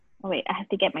Oh, wait, I have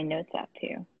to get my notes out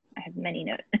too. I have many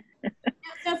notes.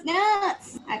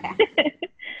 Notes. Okay.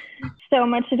 So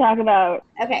much to talk about.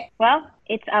 Okay. Well,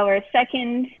 it's our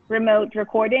second remote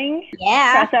recording.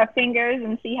 Yeah. Cross our fingers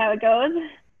and see how it goes.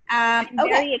 I'm Okay.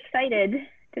 very excited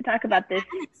to talk about this.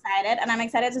 I'm excited, and I'm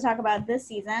excited to talk about this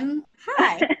season.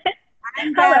 Hi.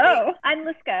 I'm Hello, Gabby. I'm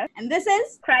Liska. And this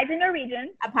is Cries in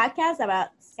Norwegian, a podcast about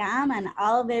Scam and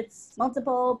all of its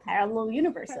multiple parallel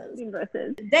universes.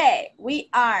 Today, we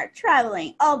are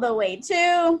traveling all the way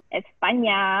to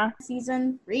España.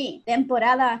 Season 3,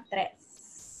 Temporada 3.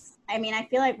 I mean, I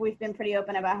feel like we've been pretty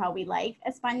open about how we like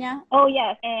España. Oh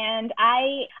yes, and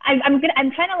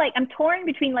I'm torn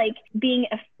between like being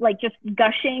just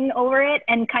gushing over it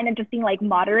and kind of just being like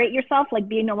moderate yourself, like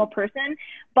be a normal person,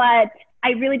 but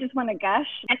I really just want to gush.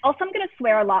 And also I'm going to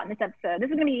swear a lot in this episode.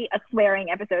 This is going to be a swearing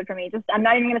episode for me. I'm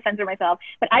not even going to censor myself,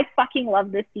 but I fucking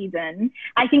love this season.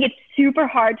 I think it's super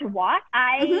hard to watch.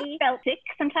 I felt sick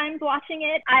sometimes watching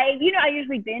it. I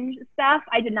usually binge stuff.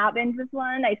 I did not binge this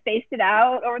one. I spaced it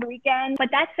out over the weekend. But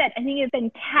that said, I think it's a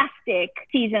fantastic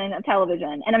season of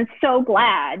television. And I'm so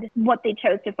glad what they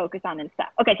chose to focus on and stuff.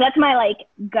 Okay, so that's my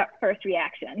gut first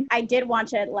reaction. I did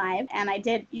watch it live, and I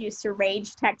did used to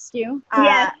rage text you.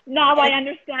 Yes, now I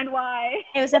understand why.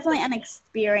 It was definitely an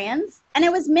experience, and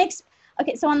it was mixed.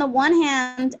 Okay, so on the one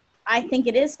hand, I think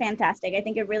it is fantastic. I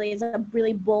think it really is a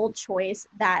really bold choice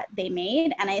that they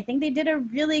made, and I think they did a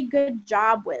really good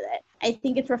job with it. I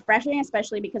think it's refreshing,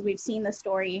 especially because we've seen this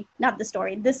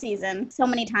season so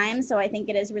many times. So I think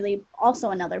it is really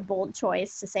also another bold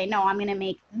choice to say, no, I'm going to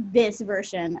make this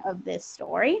version of this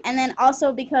story. And then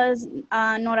also because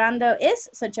Norando is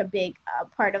such a big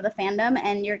part of the fandom,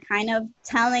 and you're kind of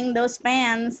telling those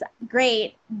fans,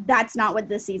 great, that's not what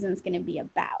this season's going to be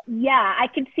about. Yeah, I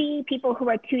could see people who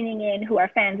are tuning in who are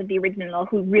fans of the original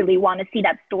who really want to see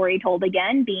that story told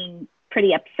again being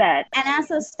pretty upset. And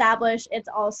as established, it's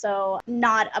also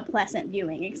not a pleasant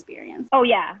viewing experience. Oh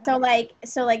yeah. So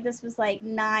this was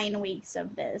 9 weeks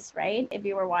of this, right? If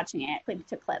you were watching it clip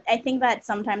to clip. I think that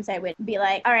sometimes I would be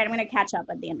like, all right, I'm going to catch up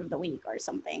at the end of the week or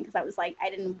something. Because I was like, I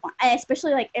didn't want,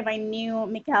 especially if I knew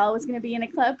Mikael was going to be in a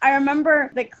clip. I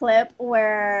remember the clip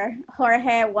where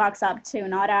Jorge walks up to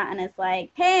Nora and is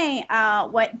like, hey,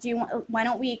 why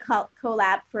don't we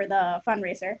collab for the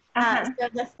fundraiser? So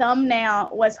the thumbnail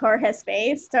was Jorge's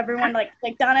face, so everyone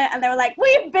clicked on it and they were like,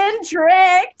 we've been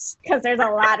tricked, because there's a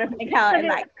lot of Mikael in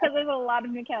that. Because there's a lot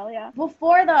of Mikael, yeah.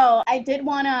 Before though, I did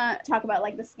want to talk about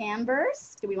the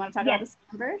Scamverse. Do we want to talk about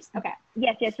the Scamverse? Okay.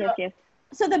 Yes.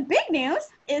 So the big news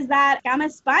is that Scam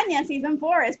España season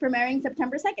 4 is premiering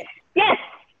September 2nd. Yes.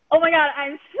 Oh my God,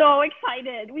 I'm so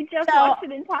excited. We just watched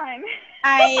it in time.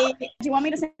 Do you want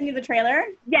me to send you the trailer?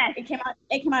 Yes. It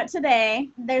came out today.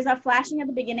 There's a flashing at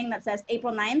the beginning that says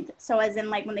April 9th. So as in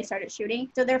when they started shooting.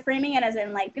 So they're framing it as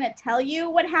in gonna tell you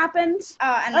what happened.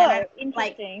 And then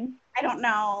interesting. I don't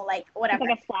know, whatever.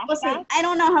 Like a flashback? We'll see. I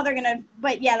don't know how they're gonna,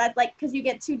 but yeah, that's because you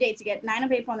get 2 dates. You get 9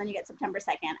 of April and then you get September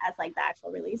 2nd as the actual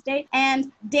release date.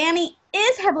 And Danny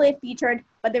is heavily featured,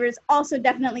 but there is also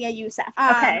definitely a Youssef.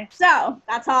 Okay. So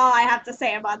that's all I have to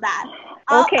say about that.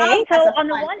 Okay. So on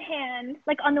the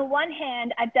one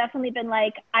hand, I've definitely been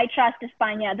I trust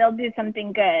España. They'll do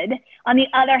something good. On the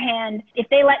other hand, if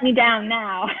they let me down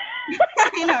now,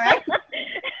 I know, right?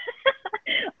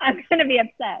 I'm gonna be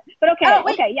upset. But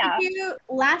okay, yeah.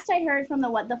 Last I heard from the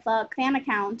What the Fuck fan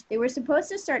account, they were supposed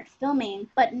to start filming,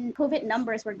 but COVID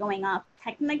numbers were going up.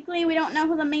 Technically, we don't know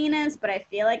who the main is, but I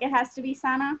feel like it has to be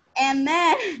Sana. And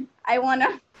then I want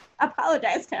to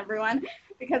apologize to everyone,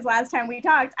 because last time we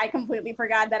talked, I completely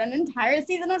forgot that an entire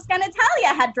season of Scan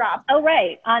Italia had dropped. Oh,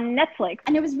 right, on Netflix.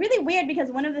 And it was really weird because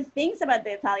one of the things about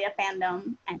the Italia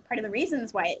fandom, and part of the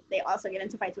reasons why they also get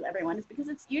into fights with everyone, is because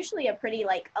it's usually a pretty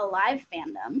alive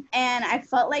fandom. And I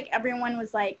felt like everyone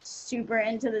was super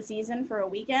into the season for a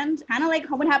weekend, kind of like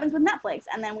what happens with Netflix,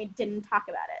 and then we didn't talk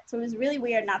about it. So it was really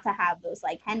weird not to have those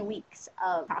 10 weeks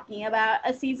of talking about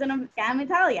a season of Scam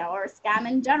Italia or Scam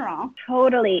in general.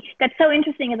 Totally. That's so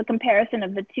interesting as a comparison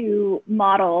of the two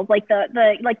models,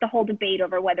 the whole debate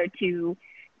over whether to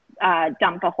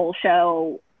dump a whole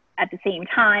show at the same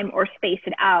time or space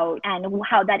it out, and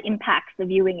how that impacts the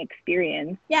viewing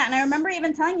experience. Yeah, and I remember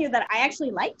even telling you that I actually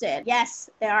liked it.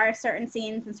 Yes, there are certain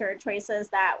scenes and certain choices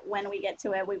that when we get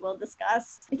to it, we will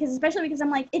discuss. Especially because I'm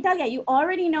like, Italia, you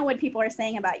already know what people are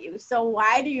saying about you, so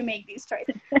why do you make these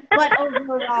choices? But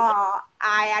overall,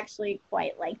 I actually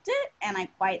quite liked it, and I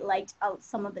quite liked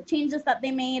some of the changes that they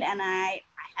made, and I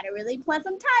had a really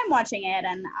pleasant time watching it,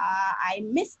 and I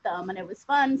missed them, and it was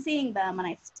fun seeing them, and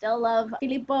I still love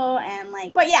Filippo, and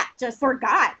like, but yeah, just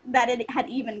forgot that it had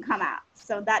even come out.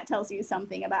 So that tells you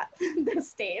something about the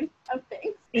state of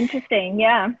things. Interesting,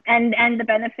 yeah. And the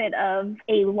benefit of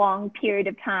a long period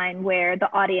of time where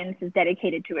the audience is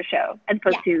dedicated to a show as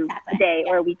opposed to a day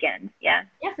or a weekend. Yeah.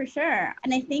 Yeah, for sure.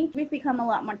 And I think we've become a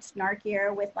lot more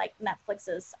snarkier with like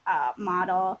Netflix's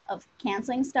model of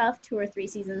canceling stuff 2 or 3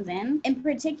 seasons in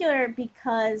particular,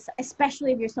 because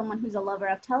especially if you're someone who's a lover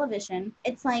of television,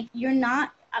 it's like you're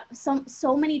not,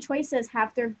 so many choices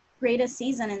have their greatest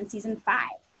season in season 5.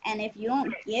 And if you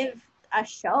don't give a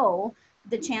show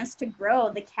the chance to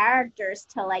grow, the characters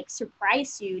to like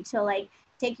surprise you, to like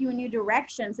take you in new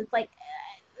directions, it's like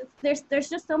there's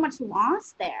just so much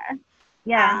loss there.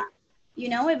 Yeah. You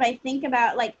know, if I think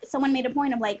about, like, someone made a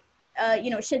point of like, you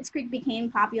know, Schitt's Creek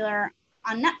became popular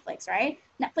on Netflix, right?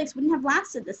 Netflix wouldn't have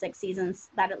lasted the 6 seasons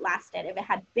that it lasted if it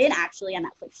had been actually a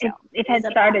Netflix show. It had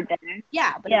started there.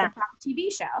 Yeah, but it's a pop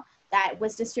TV show that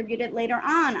was distributed later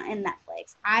on in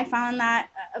Netflix. I found that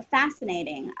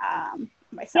fascinating.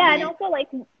 And also like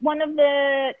one of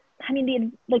the, I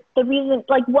mean, the reason,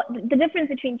 like what the difference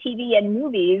between TV and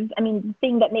movies, I mean, the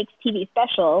thing that makes TV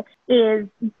special is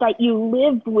that you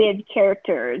live with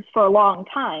characters for a long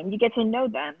time. You get to know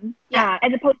them,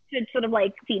 as opposed to sort of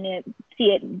like see it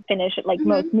finish it like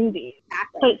most movies.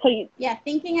 Exactly. So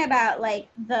thinking about like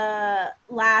the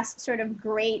last sort of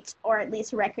great, or at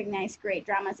least recognized great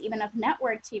dramas, even of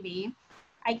network TV,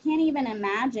 I can't even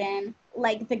imagine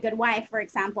like The Good Wife, for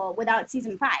example, without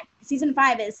season 5. Season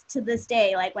 5 is to this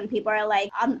day, like when people are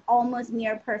like an almost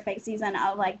near perfect season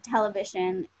of like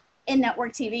television in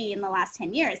network TV in the last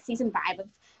 10 years. Season 5 of,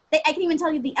 I can even tell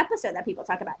you the episode that people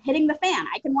talk about, Hitting the Fan.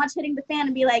 I can watch Hitting the Fan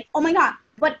and be like, oh my God,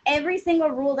 but every single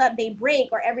rule that they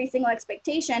break or every single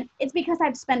expectation, it's because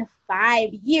I've spent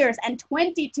 5 years and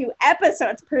 22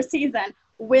 episodes per season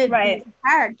with these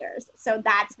characters. So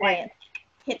that's why it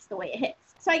hits the way it hits.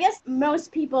 So I guess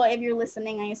most people, if you're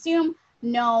listening, I assume,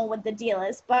 know what the deal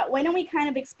is. But why don't we kind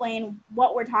of explain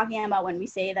what we're talking about when we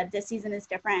say that this season is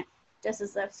different, just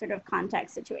as a sort of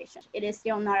context situation. It is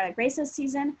still Nora Grace's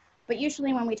season, but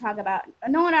usually when we talk about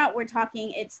Nora, we're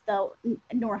talking, it's the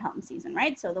Norhelm season,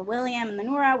 right? So the William and the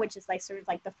Nora, which is like sort of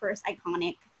like the first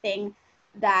iconic thing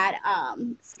that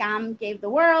Skam gave the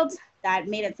world that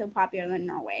made it so popular in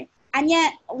Norway. And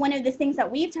yet, one of the things that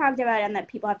we've talked about and that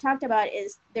people have talked about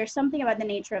is there's something about the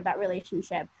nature of that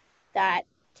relationship that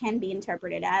can be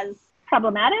interpreted as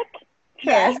problematic.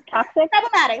 Sure. Yes, toxic.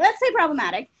 Problematic. Let's say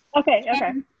problematic. Okay.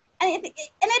 And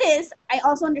it is. I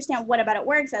also understand what about it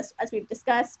works, as we've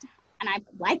discussed. And I've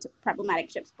liked problematic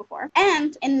ships before.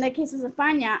 And in the cases of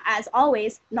Fania, as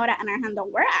always, Nora and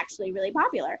Arhandel were actually really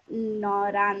popular.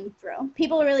 Norandro.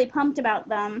 People were really pumped about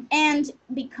them. And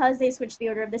because they switched the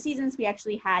order of the seasons, we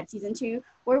actually had season 2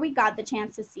 where we got the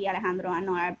chance to see Alejandro and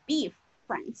Nora be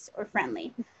friends or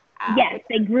friendly. Yes,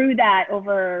 they grew that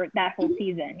over that whole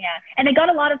season, And they got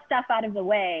a lot of stuff out of the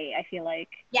way, I feel like.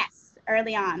 Yes,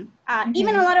 early on.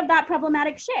 Even a lot of that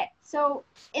problematic shit. So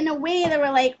in a way, they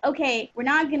were like, okay, we're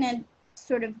not going to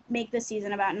sort of make this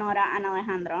season about Nora and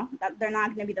Alejandro. That they're not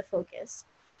going to be the focus.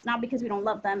 It's not because we don't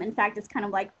love them. In fact, it's kind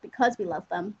of like because we love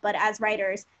them. But as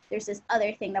writers, there's this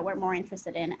other thing that we're more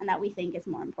interested in and that we think is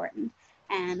more important.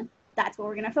 And that's what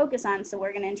we're going to focus on. So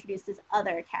we're going to introduce this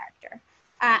other character.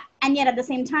 And yet at the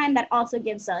same time, that also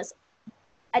gives us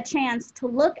a chance to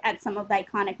look at some of the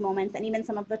iconic moments and even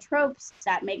some of the tropes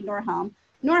that make Norhelm,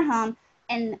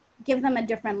 and give them a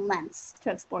different lens to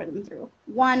explore them through.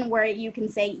 One where you can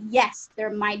say, yes, there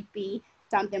might be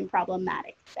something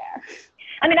problematic there.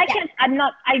 I mean,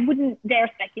 I wouldn't dare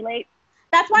speculate.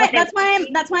 That's why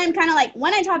I'm kind of like,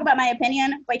 when I talk about my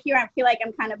opinion, but here I feel like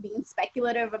I'm kind of being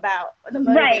speculative about the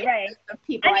motivations of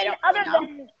people I don't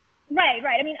really know. Right.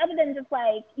 I mean, other than just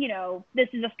like, you know, this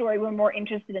is a story we're more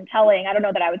interested in telling, I don't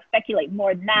know that I would speculate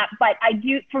more than that. But I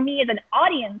do, for me as an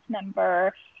audience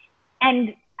member,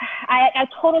 and I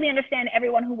totally understand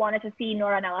everyone who wanted to see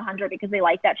Nora and Alejandro because they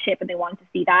like that ship and they wanted to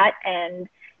see that and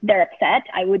they're upset.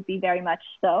 I would be very much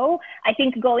so. I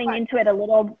think going into it a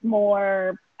little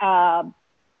more, I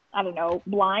don't know,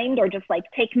 blind, or just like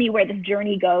take me where this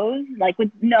journey goes, like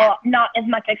with not as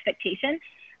much expectation.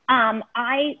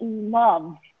 I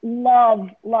love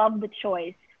the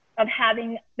choice of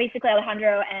having basically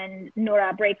Alejandro and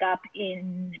Nora break up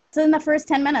in the first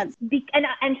 10 minutes.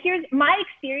 And here's my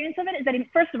experience of it is that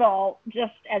first of all,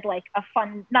 just as like a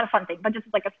fun, not a fun thing, but just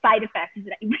like a side effect, is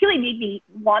that it really made me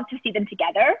want to see them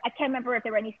together. I can't remember if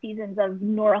there were any seasons of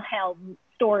Nora Helm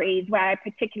stories where I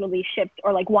particularly shipped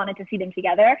or like wanted to see them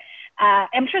together.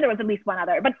 I'm sure there was at least one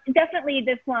other, but definitely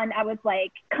this one I was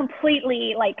like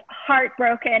completely like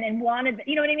heartbroken and wanted,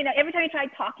 you know what I mean? Every time I tried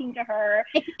talking to her,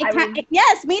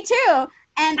 yes, me too.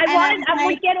 And I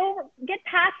would get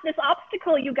past this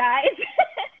obstacle, you guys.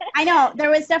 I know there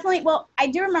was definitely, well, I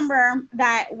do remember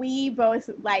that we both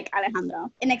like Alejandro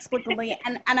inexplicably.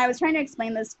 and I was trying to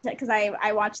explain this because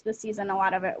I watched the season, a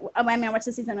lot of it. I mean, I watched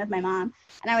the season with my mom,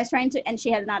 and I was trying to, and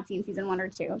she has not seen season 1 or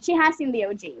 2. She has seen the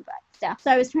OG, but still.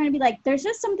 So I was trying to be like, there's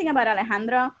just something about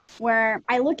Alejandro where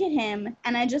I look at him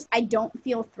and I don't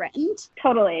feel threatened.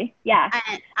 Totally. Yeah.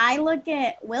 And I look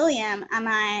at William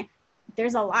and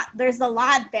there's a lot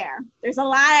there. There's a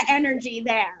lot of energy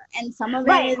there. And some of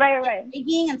it is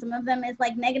intriguing and some of them is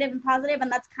like negative and positive.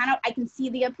 And that's kind of, I can see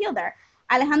the appeal there.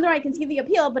 Alejandro, I can see the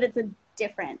appeal, but it's a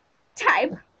different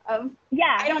type of,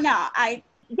 I don't know. And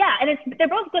they're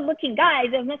both good looking guys.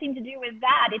 There's nothing to do with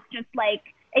that. It's just like,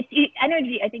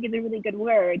 energy, I think, is a really good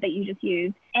word that you just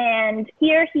used. And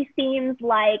here he seems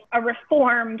like a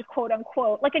reformed, quote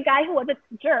unquote, like a guy who was a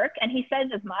jerk, and he says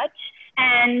as much.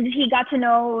 And he got to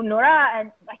know Nora,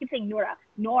 and I keep saying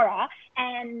Nora,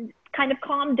 and kind of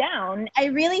calmed down. I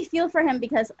really feel for him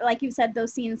because, like you said,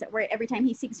 those scenes where every time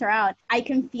he seeks her out, I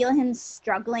can feel him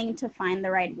struggling to find the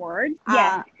right word.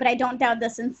 Yeah. But I don't doubt the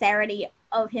sincerity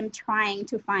of him trying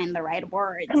to find the right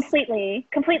words. Completely.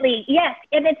 Yes.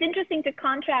 And it's interesting to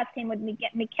contrast him with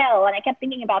Mikel. And I kept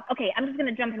thinking about, okay, I'm just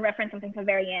going to jump and reference something to the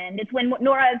very end. It's when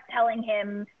Nora is telling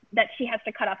him that she has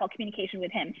to cut off all communication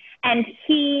with him. And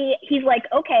he's like,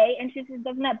 okay. And she says,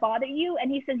 doesn't that bother you? And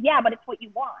he says, yeah, but it's what you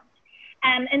want.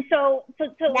 And so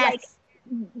yes. Like,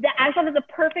 I thought it was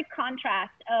a perfect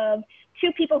contrast of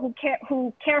two people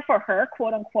who care for her,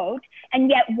 quote unquote, and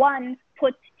yet one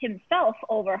puts himself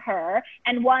over her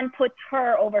and one puts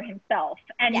her over himself,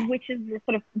 and which is the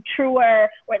sort of truer,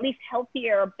 or at least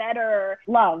healthier, better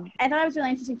love. I thought it was really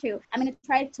interesting too. I'm going to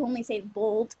try to only say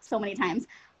bold so many times,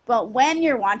 but when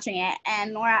you're watching it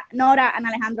and Nora and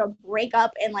Alejandro break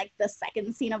up in like the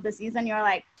second scene of the season, you're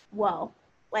like, whoa,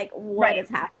 like what is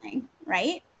happening,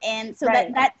 right? And so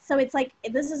so it's like,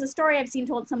 this is a story I've seen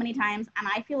told so many times, and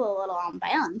I feel a little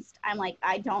unbalanced. I'm like,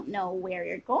 I don't know where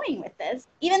you're going with this,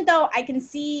 even though I can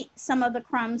see some of the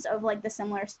crumbs of like the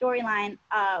similar storyline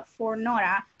for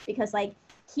Nora, because like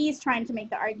he's trying to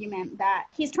make the argument that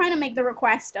he's trying to make the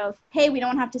request of, hey, we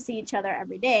don't have to see each other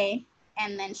every day.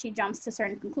 And then she jumps to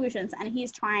certain conclusions, and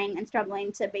he's trying and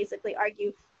struggling to basically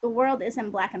argue the world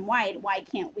isn't black and white. Why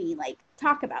can't we like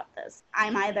talk about this?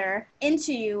 I'm either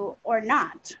into you or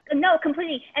not. No,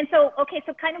 completely. And so, okay,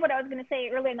 so kind of what I was going to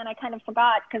say earlier, and then I kind of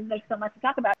forgot because there's so much to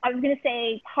talk about. I was going to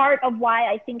say part of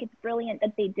why I think it's brilliant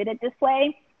that they did it this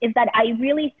way is that I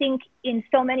really think in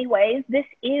so many ways, this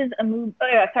is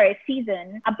a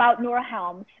season about Nora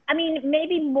Helm. I mean,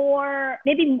 maybe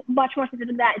much more specific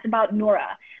than that, it's about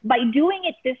Nora. By doing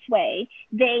it this way,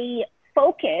 they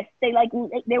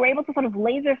were able to sort of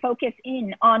laser focus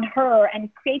in on her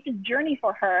and create this journey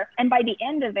for her. And by the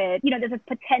end of it, there's a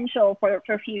potential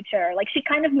for future. Like, she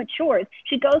kind of matures.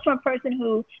 She goes from a person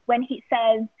who, when he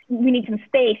says, we need some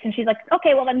space, and she's like,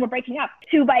 okay, well then we're breaking up,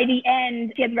 to by the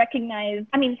end, she has recognized,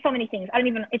 I mean, so many things. I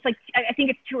think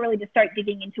it's too early to start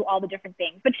digging into all the different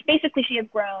things. But basically she has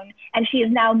grown, and she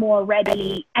is now more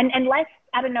ready and less,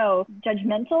 I don't know,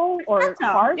 judgmental or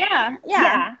harsh.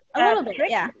 Yeah. A little bit,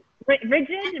 strict. yeah.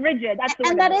 Rigid. That's the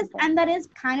word. And that is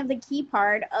kind of the key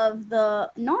part of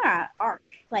the Nora arc.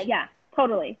 Like, yeah,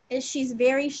 totally. Is she's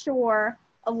very sure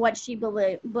of what she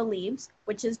believes,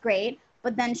 which is great.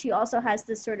 But then she also has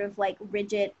this sort of like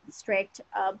rigid, strict,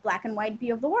 black and white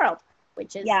view of the world,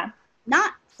 which is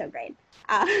not so great.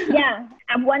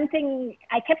 And one thing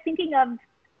I kept thinking of,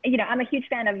 I'm a huge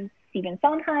fan of Stephen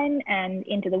Sondheim and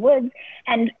Into the Woods,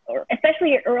 and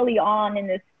especially early on in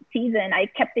this season, I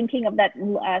kept thinking of that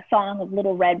song of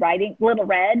Little Red,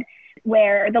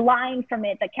 where the line from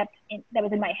it that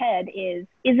was in my head is,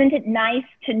 isn't it nice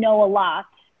to know a lot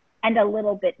and a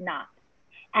little bit not?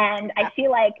 And I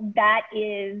feel like that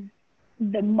is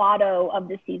the motto of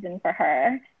the season for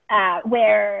her,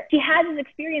 where she has this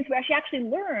experience where she actually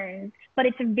learns, but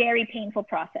it's a very painful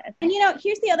process. And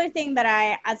here's the other thing that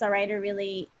I, as a writer,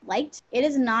 really liked. It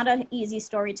is not an easy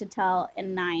story to tell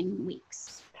in 9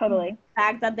 weeks. Totally. The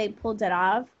fact that they pulled it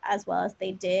off as well as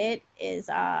they did is,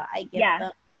 I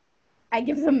I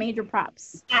give them major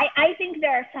props. I think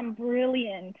there are some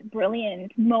brilliant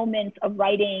moments of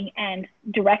writing and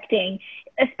directing.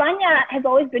 España has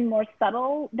always been more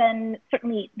subtle than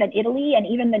Italy and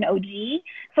even than OG,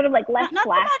 sort of like less Not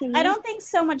flashy. so much, I don't think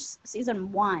so much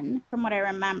season 1, from what I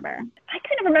remember. I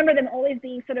kind of remember them always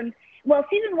being sort of, well,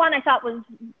 season 1 I thought was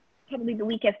probably the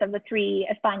weakest of the 3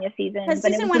 España seasons. Because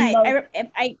season 1,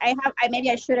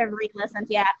 maybe I should have re-listened.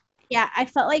 Yeah, I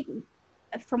felt like,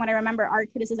 from what I remember, our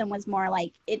criticism was more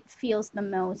like it feels the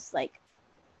most like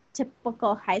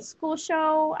typical high school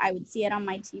show. I would see it on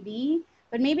my TV,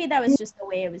 but maybe that was just the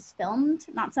way it was filmed,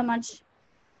 not so much.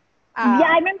 Yeah,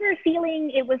 I remember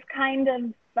feeling it was kind of,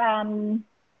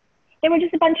 they were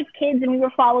just a bunch of kids and we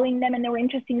were following them and there were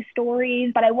interesting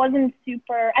stories, but I wasn't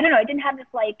super, I don't know, I didn't have this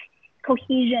like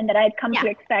cohesion that I had come to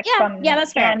expect from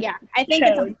that's fair. Yeah, I think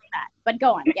it's something like that, but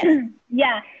go on. Yes.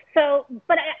 Yeah. So,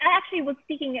 but I actually was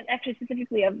speaking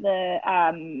specifically of the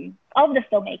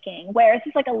filmmaking, where it's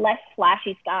just like a less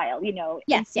flashy style, you know.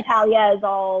 Yes. Italia is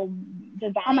all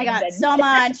designed. Oh my God, so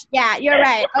much. Yeah, you're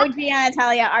right. OG and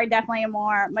Italia are definitely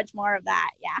much more of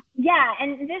that. Yeah. Yeah,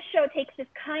 and this show takes this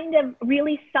kind of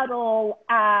really subtle,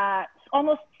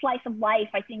 almost slice of life,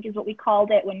 I think is what we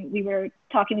called it when we were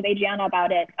talking with Adriana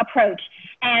about it, approach.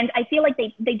 And I feel like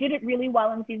they did it really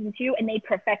well in season 2 and they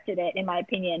perfected it, in my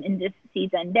opinion, in this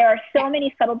season. There are so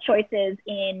many subtle choices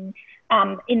in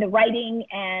the writing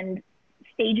and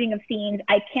staging of scenes.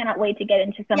 I cannot wait to get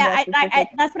into some more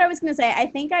specifics. That's what I was going to say. I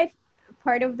think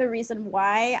part of the reason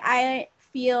why I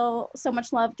feel so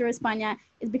much love through España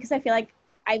is because I feel like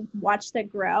I've watched it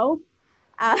grow.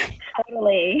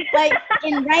 Totally. Like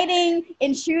in writing,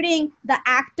 in shooting, the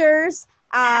actors.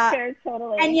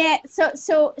 Totally. And yet,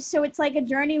 so it's like a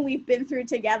journey we've been through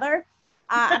together,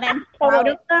 and I'm proud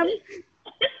of them.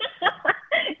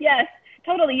 Yes,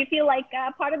 totally. You feel like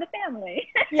part of the family.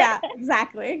 Yeah,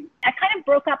 exactly. I kind of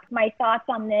broke up my thoughts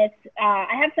on this.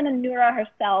 I have some of Noura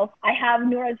herself. I have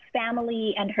Noura's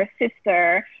family and her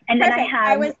sister, and then I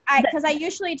have. Because I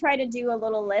usually try to do a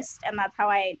little list, and that's how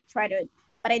I try to.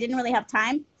 But I didn't really have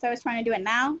time, so I was trying to do it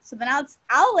now. So then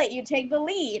I'll let you take the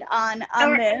lead on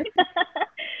this.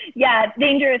 Yeah,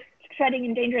 treading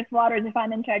in dangerous waters if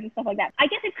I'm in charge of stuff like that. I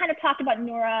guess we've kind of talked about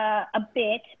Noura a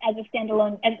bit as a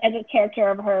standalone, as a character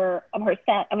of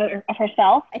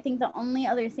herself. I think the only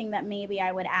other thing that maybe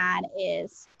I would add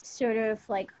is sort of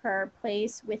like her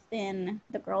place within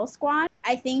the girl squad.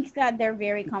 I think that they're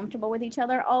very comfortable with each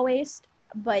other always,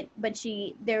 but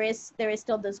there is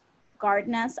still this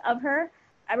guardness of her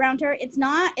around her. It's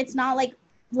not like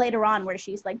later on where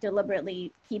she's like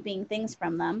deliberately keeping things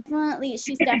from them.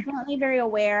 She's definitely very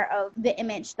aware of the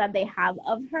image that they have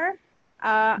of her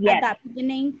at that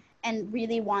beginning and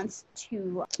really wants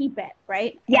to keep it,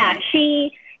 right? Yeah,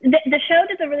 the show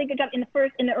does a really good job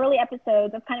in the early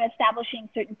episodes of kind of establishing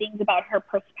certain things about her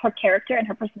character and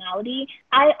her personality.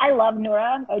 I love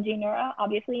Noura, OG Noura,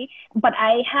 obviously, but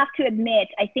I have to admit,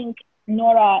 I think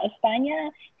Noura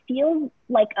España feels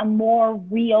like a more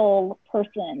real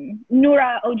person.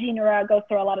 OG Noura goes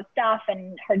through a lot of stuff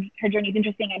and her journey is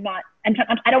interesting.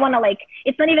 I don't want to like,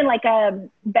 it's not even like a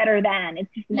better than, it's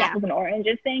just an apples and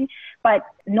oranges thing. But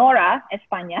Noura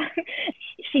España,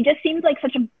 she just seems like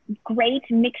such a great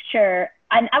mixture.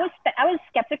 And I was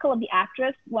skeptical of the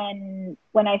actress when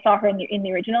I saw her in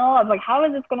the original. I was like, how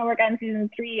is this going to work out in season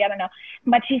 3? I don't know.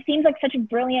 But she seems like such a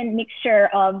brilliant mixture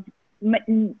of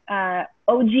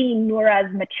OG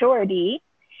Noura's maturity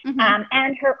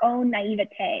and her own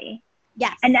naivete.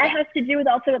 Yes. And that has to do with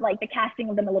also with like the casting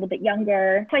of them a little bit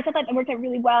younger. So I thought that worked out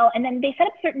really well. And then they set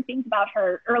up certain things about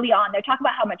her early on. They talk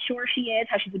about how mature she is,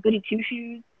 how she's a goody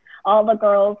two-shoes. All the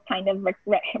girls kind of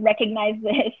recognize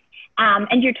this.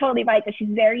 And you're totally right that she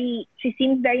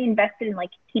seems very invested in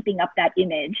like keeping up that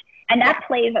image. And that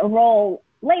plays a role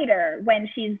later when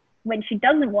she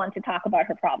doesn't want to talk about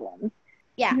her problems.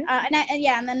 Yeah,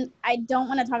 and then I don't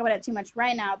want to talk about it too much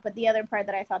right now, but the other part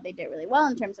that I thought they did really well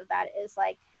in terms of that is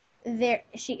like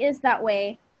she is that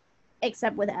way,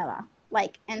 except with Ella.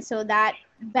 Like, and so that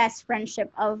best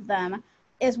friendship of them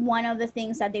is one of the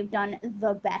things that they've done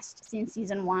the best since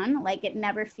season 1. Like, it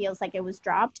never feels like it was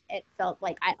dropped. It felt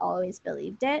like I always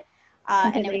believed it,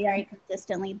 and it was very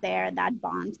consistently there, that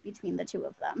bond between the two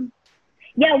of them.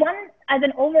 Yeah, as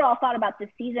an overall thought about this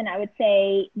season, I would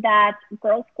say that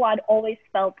Girl Squad always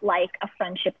felt like a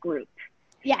friendship group.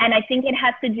 Yeah. And I think it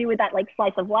has to do with that like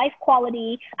slice of life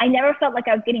quality. I never felt like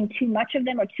I was getting too much of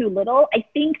them or too little. I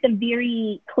think the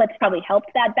Viri clips probably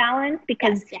helped that balance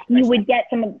because you would get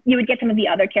some of the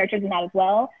other characters in that as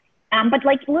well. But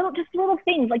like little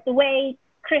things, like the way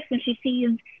Chris, when she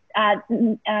sees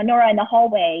Nora in the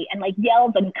hallway and like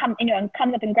yells and comes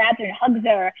up and grabs her and hugs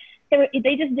her.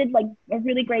 They just did like a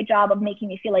really great job of making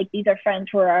me feel like these are friends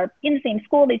who are in the same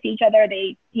school. They see each other.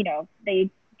 They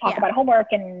talk about homework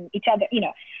and each other.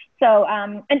 So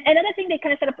and another thing they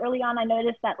kind of set up early on, I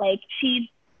noticed that like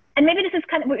and maybe this is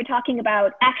kind of what you're talking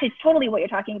about. Actually, it's totally what you're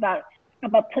talking about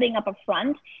putting up a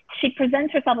front. She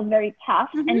presents herself as very tough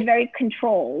and very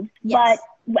controlled. Yes.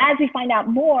 But as we find out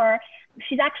more,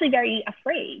 she's actually very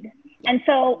afraid. And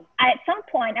so at some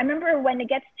point, I remember when it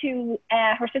gets to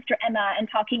her sister Emma and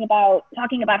talking about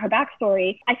her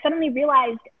backstory, I suddenly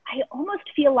realized I almost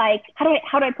feel like, how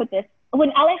do I put this? When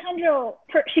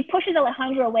she pushes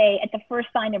Alejandro away at the first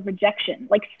sign of rejection,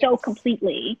 like so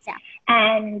completely. Yeah.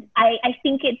 And I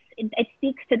think it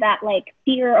speaks to that like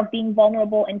fear of being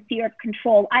vulnerable and fear of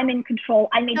control. I'm in control.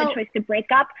 I made the choice to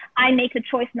break up. I make the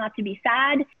choice not to be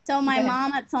sad. So my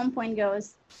mom at some point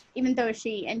goes, even though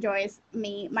she enjoys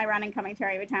my running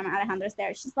commentary every time Alejandro's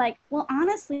there, she's like, well,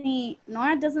 honestly,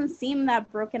 Nora doesn't seem that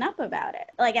broken up about it.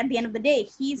 Like at the end of the day,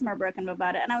 he's more broken up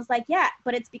about it. And I was like, yeah,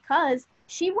 but it's because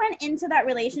she went into that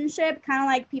relationship kind of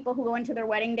like people who go into their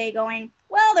wedding day going,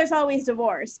 well, there's always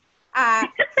divorce. So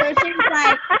she was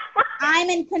like, I'm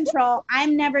in control.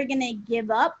 I'm never going to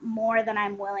give up more than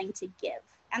I'm willing to give.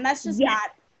 And that's just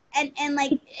not, and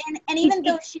even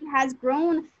though she has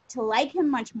grown to like him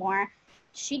much more,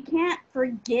 she can't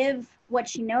forgive what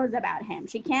she knows about him.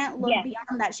 She can't look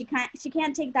beyond that. She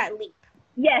can't take that leap.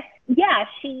 Yes. Yeah.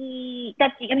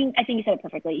 I think you said it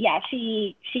perfectly. Yeah.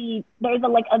 There's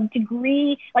a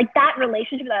degree, like that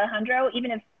relationship with Alejandro,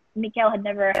 even if Mikel had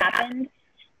never happened,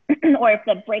 or if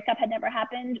the breakup had never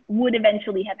happened, would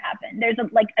eventually have happened. There's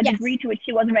a degree to which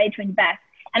she wasn't ready to invest.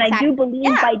 And I do believe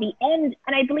by the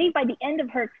end of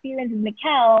her experience with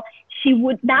Mikel, she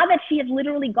would, now that she has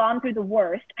literally gone through the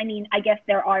worst, I mean, I guess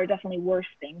there are definitely worse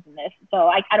things in this, so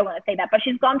I don't want to say that, but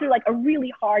she's gone through like a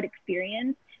really hard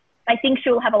experience. I think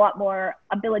she'll have a lot more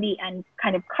ability and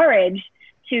kind of courage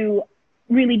to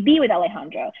really be with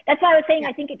Alejandro. That's why I was saying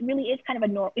I think it really is kind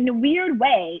of in a weird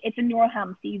way, it's a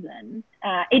Norham season.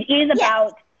 It is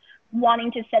about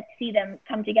wanting to see them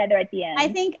come together at the end. I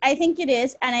think it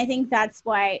is, and I think that's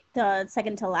why the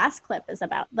second to last clip is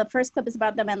about, the first clip is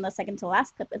about them and the second to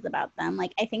last clip is about them.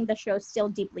 Like, I think the show still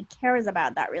deeply cares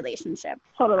about that relationship.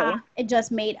 Totally. It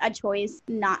just made a choice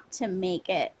not to make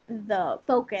it the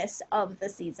focus of the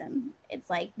season. It's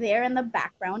like they're in the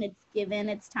background. It's given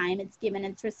its time. It's given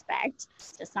its respect.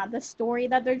 It's just not the story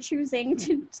that they're choosing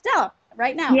to tell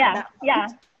right now.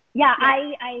 Yeah,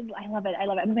 I love it. I'm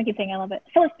going to keep saying I love it.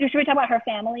 So should we talk about her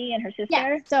family and her sister?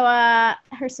 Yeah. So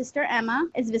her sister Emma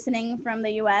is visiting from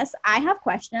the U.S. I have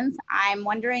questions. I'm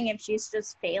wondering if she's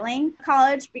just failing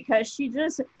college because she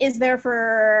just is there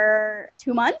for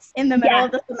 2 months in the middle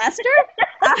of the semester.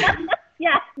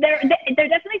 Yeah, there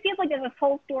definitely feels like there's a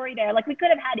whole story there. Like we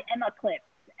could have had Emma clips.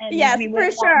 And yes, for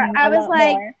sure. I was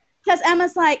like, because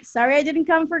Emma's like, sorry I didn't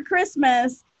come for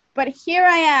Christmas, but here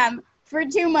I am for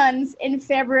 2 months in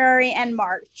February and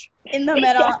March in the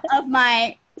middle of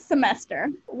my semester.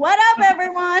 What up,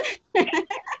 everyone?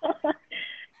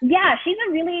 Yeah, she's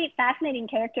a really fascinating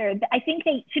character. I think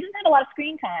she doesn't have a lot of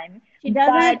screen time. She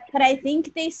doesn't, but I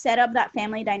think they set up that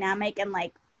family dynamic in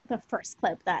like the first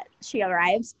clip that she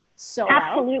arrives so well.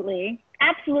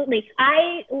 Absolutely.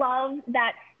 I love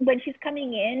that when she's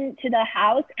coming in to the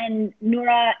house and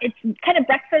Nora, it's kind of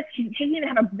breakfast. She doesn't even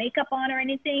have her makeup on or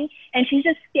anything. And she's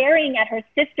just staring at her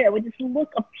sister with this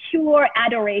look of pure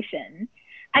adoration.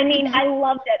 I mean, I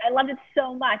loved it. I loved it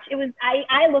so much. It was,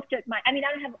 I looked at I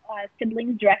don't have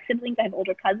siblings, direct siblings. I have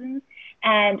older cousins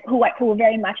and who were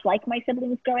very much like my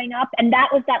siblings growing up. And that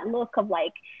was that look of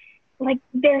like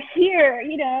they're here,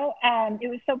 it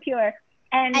was so pure.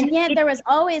 And yet there was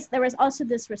also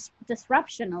this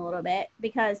disruption a little bit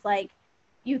because like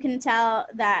you can tell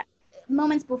that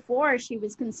moments before she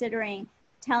was considering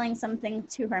telling something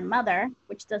to her mother,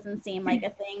 which doesn't seem like a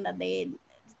thing that they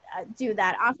do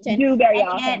that often. Do very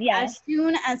often, yeah. As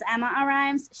soon as Emma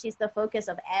arrives, she's the focus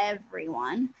of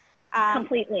everyone.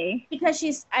 Completely. Because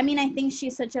I think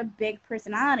she's such a big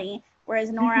personality,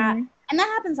 whereas Nora, and that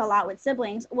happens a lot with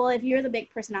siblings. Well, if you're the big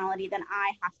personality, then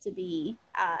I have to be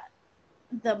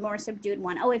the more subdued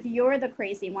one. Oh, if you're the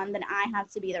crazy one, then I have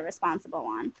to be the responsible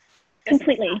one.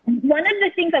 Completely. One of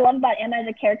the things I love about Emma as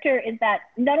a character is that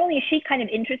not only is she kind of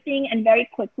interesting and very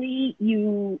quickly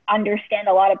you understand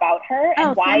a lot about her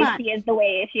and why she is the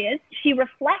way she is. She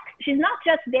reflects, she's not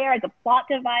just there as a plot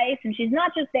device and she's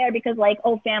not just there because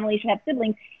family should have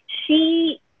siblings.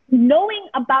 Knowing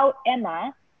about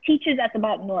Emma teaches us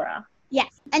about Nora.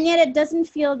 Yes. And yet it doesn't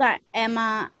feel that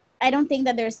Emma, I don't think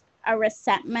that there's a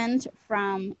resentment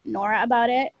from Nora about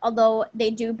it, although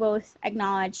they do both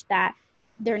acknowledge that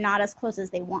they're not as close as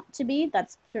they want to be.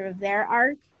 That's sort of their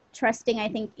arc. Trusting, I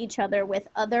think, each other with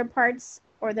other parts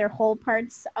or their whole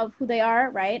parts of who they are,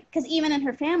 right? Because even in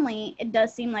her family, it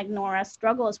does seem like Nora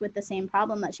struggles with the same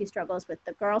problem that she struggles with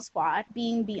the Girl Squad,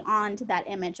 being beyond that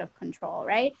image of control,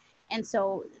 right? And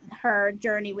so her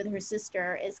journey with her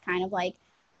sister is kind of like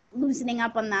loosening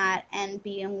up on that and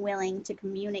being willing to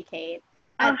communicate.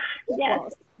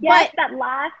 Yes. Yes, but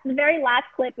the very last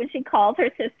clip when she calls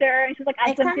her sister and she's like,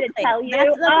 "I'm going to tell you."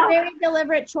 That's a very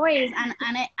deliberate choice, and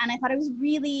I thought it was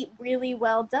really, really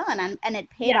well done, and it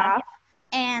paid off.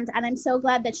 And I'm so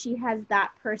glad that she has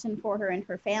that person for her in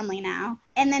her family now.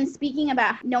 And then speaking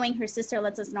about knowing her sister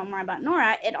lets us know more about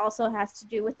Nora, it also has to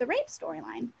do with the rape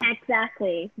storyline.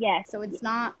 Exactly. Yes. So it's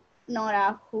not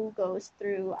Nora who goes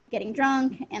through getting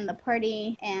drunk and the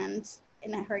party and,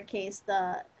 in her case,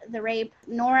 the rape.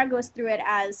 Nora goes through it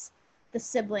as the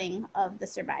sibling of the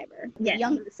survivor, the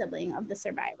younger sibling of the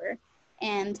survivor,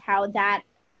 and how that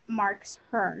marks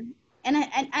her. And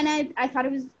I thought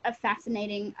it was a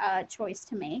fascinating choice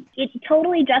to make. It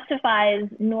totally justifies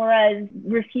Nora's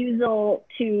refusal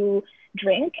to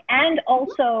drink and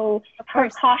also her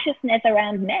cautiousness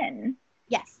around men.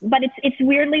 Yes. But it's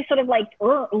weirdly sort of like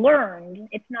learned.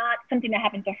 It's not something that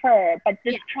happened to her, but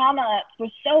this trauma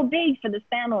was so big for this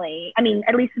family. I mean,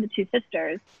 at least for the two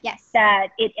sisters. Yes. That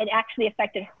it actually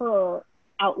affected her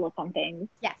outlook on things.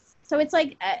 Yes. So it's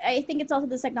like, I think it's also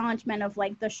this acknowledgement of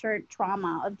like the shared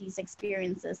trauma of these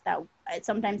experiences that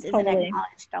sometimes isn't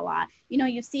acknowledged a lot. You know,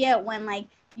 you see it when like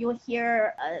you'll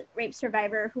hear a rape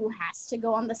survivor who has to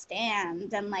go on the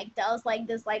stand and like does like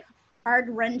this like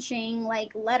heart-wrenching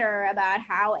like letter about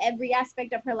how every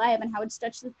aspect of her life and how it's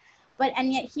touched.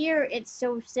 And yet here it's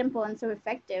so simple and so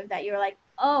effective that you're like,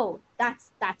 oh, that's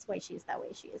why she's that way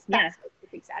she is. That's why she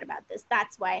freaks out about this.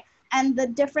 That's why. And the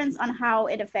difference on how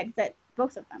it affects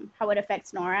both of them, how it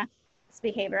affects Nora's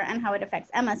behavior and how it affects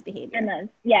Emma's behavior. And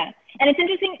it's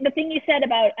interesting the thing you said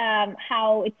about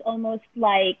how it's almost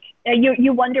like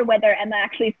you wonder whether Emma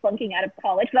actually is flunking out of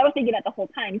college, because I was thinking that the whole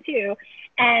time too.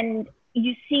 And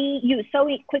you so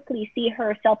quickly see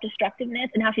her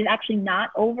self-destructiveness and how she's actually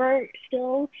not over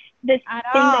still this thing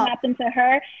that happened to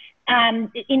her.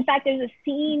 In fact, there's a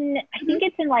scene, I think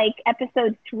it's in like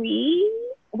episode 3,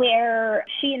 where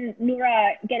she and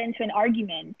Nora get into an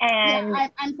argument. And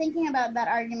I'm thinking about that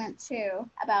argument too,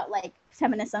 about like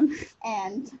feminism.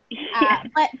 And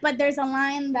but there's a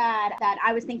line that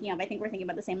I was thinking of, I think we're thinking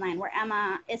about the same line, where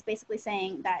Emma is basically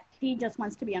saying that she just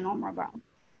wants to be a normal girl.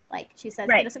 Like she says,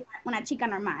 una chica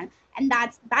normal. And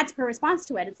that's her response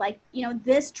to it. It's like, you know,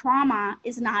 this trauma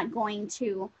is not going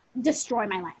to destroy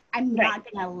my life. I'm not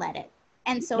going to let it.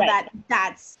 And so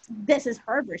this is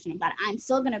her version of that. I'm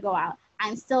still going to go out.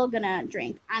 I'm still going to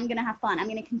drink. I'm going to have fun. I'm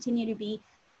going to continue to be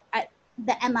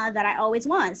the Emma that I always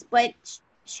was. But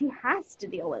she has to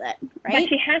deal with it, right? But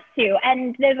she has to.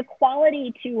 And there's a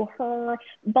quality to her,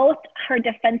 both her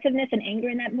defensiveness and anger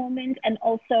in that moment, and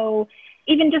also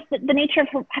even just the nature of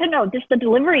her, I don't know, just the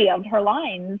delivery of her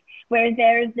lines, where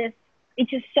there's this, it's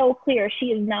just so clear she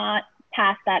is not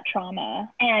past that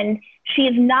trauma. And she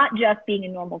is not just being a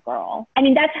normal girl. I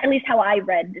mean, that's at least how I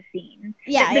read the scene.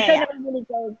 The show doesn't really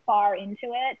go far into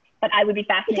it, but I would be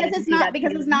fascinated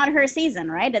because it's not her season,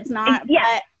 right? It's not.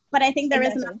 But I think there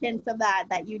is enough hints of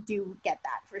that you do get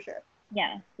that for sure.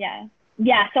 Yeah.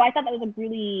 So I thought that was a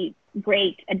really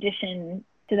great addition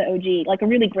to the OG, like a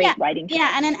really great writing.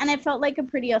 Yeah, and it felt like a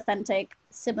pretty authentic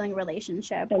sibling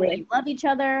relationship where you love each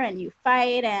other and you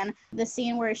fight. And the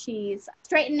scene where she's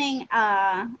straightening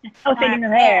straightening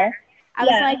her hair. I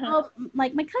was like, oh,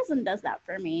 like my cousin does that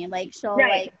for me. Like she'll be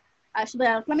like,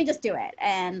 let me just do it.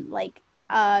 And like,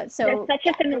 so there's such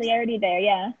a familiarity there.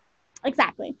 Yeah,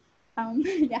 exactly. I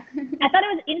thought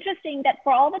it was interesting that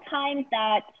for all the times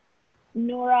that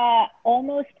Nora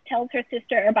almost tells her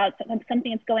sister about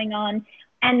something that's going on,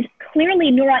 and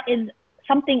clearly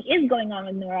something is going on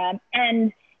with Nora,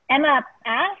 and Emma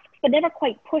asks but never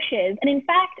quite pushes, and in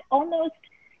fact almost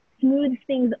smooths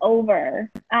things over.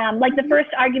 Like the first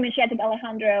argument she had with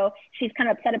Alejandro, she's kind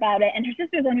of upset about it, and her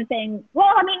sister's on her saying,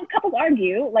 well, I mean, couples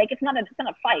argue, like it's not a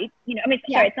fight, you know, I mean,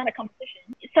 sorry, it's not a competition.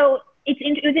 So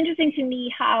it was interesting to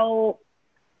me how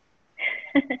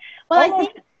I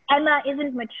think Emma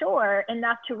isn't mature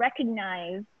enough to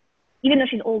recognize, even though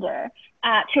she's older,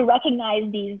 to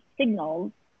recognize these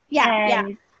signals.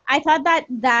 I thought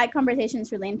that conversation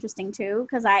is really interesting too,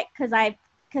 because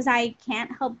I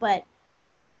can't help but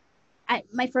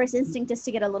my first instinct is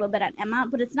to get a little bit at Emma,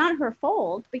 but it's not her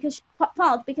fault because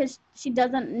she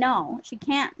doesn't know. She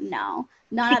can't know.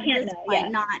 Not at this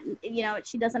point. Not,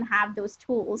 she doesn't have those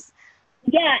tools.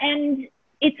 Yeah, and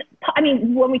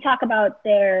when we talk about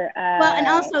their well, and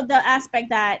also the aspect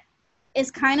that is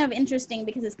kind of interesting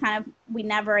because it's kind of, we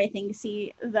never, I think,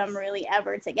 see them really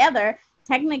ever together.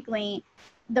 Technically,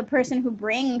 the person who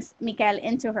brings Mikael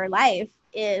into her life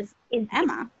is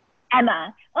Emma.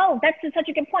 Oh, that's such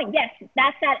a good point. Yes,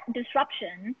 that's that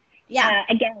disruption. Yeah.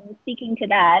 Again, speaking to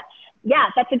that, yeah,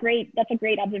 that's a great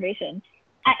observation.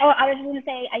 I was going to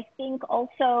say, I think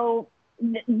also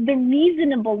the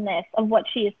reasonableness of what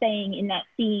she is saying in that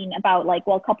scene about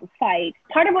couples fight.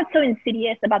 Part of what's so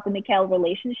insidious about the Mikael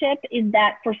relationship is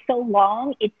that for so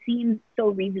long it seems so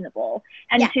reasonable,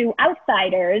 and to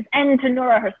outsiders and to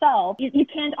Nora herself, you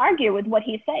can't argue with what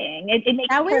he's saying. It makes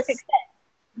perfect sense.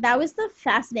 That was the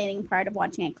fascinating part of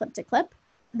watching it clip to clip.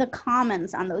 The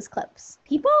comments on those clips.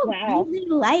 People really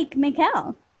like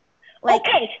Mikael.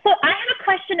 Okay, so I have a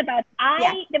question about,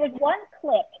 there was one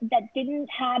clip that didn't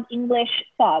have English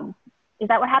subs. Is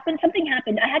that what happened? Something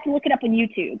happened. I had to look it up on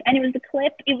YouTube. And it was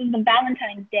the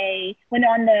Valentine's Day when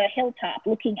they're on the hilltop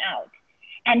looking out.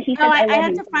 And he said, I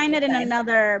had to find it in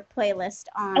another playlist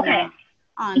on. Okay.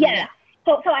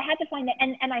 So I had to find it,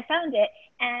 and I found it,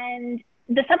 and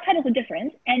the subtitles are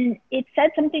different, and it said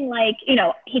something like,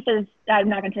 he says, I'm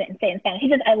not going to say in Spanish, he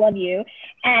says, I love you,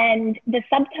 and the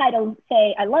subtitles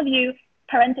say, I love you,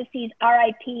 parentheses,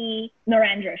 R.I.P.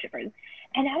 Norandro shippers.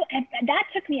 And that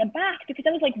took me aback because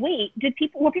I was like, wait,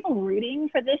 were people rooting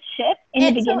for this ship in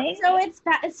the beginning? So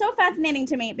it's so fascinating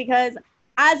to me because,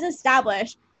 as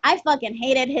established, I fucking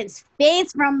hated his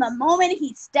face from the moment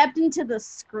he stepped into the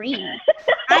screen.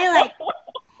 I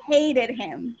hated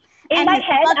him. In my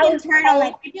head, I was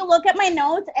turtleneck. If you look at my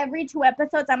notes, every 2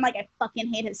 episodes, I'm like, I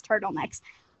fucking hate his turtlenecks.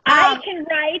 I can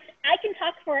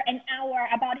talk for an hour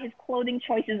about his clothing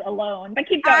choices alone, but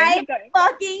keep going. I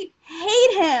fucking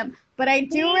hate him. But I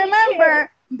do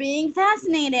remember being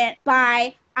fascinated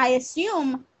by, I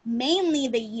assume, mainly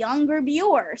the younger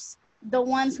viewers, the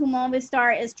ones who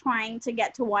Movistar is trying to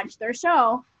get to watch their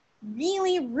show,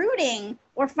 really rooting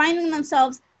or finding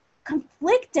themselves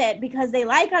conflicted because they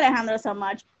like Alejandro so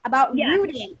much about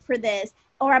rooting for this,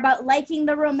 or about liking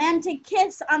the romantic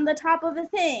kiss on the top of the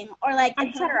thing, or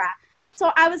etc.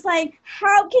 So I was like,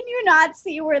 how can you not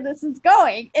see where this is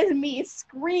going? Is me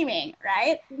screaming,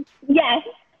 right?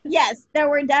 Yes, there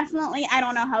were definitely, I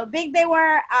don't know how big they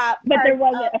were. But there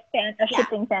was a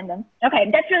shipping fandom. Okay,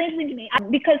 that's really interesting to me.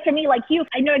 Because for me, like you,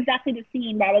 I know exactly the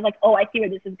scene that I was like, oh, I see where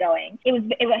this is going.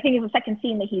 I think it was the second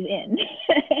scene that he's in.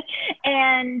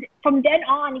 And from then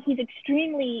on, he's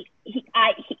extremely,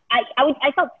 I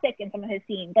felt sick in some of his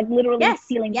scenes, like literally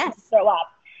feeling to throw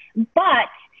up. But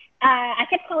I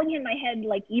kept calling him in my head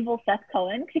like evil Seth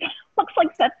Cohen, because he looks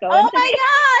like Seth Cohen. Oh my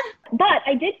God! But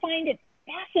I did find it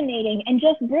fascinating and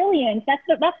just brilliant. That's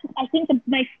I think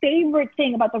my favorite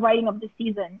thing about the writing of this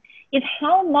season is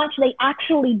how much they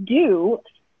actually do,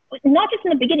 not just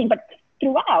in the beginning but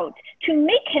throughout, to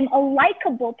make him a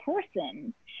likable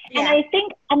person. And I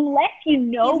think unless you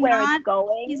know it's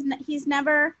going, he's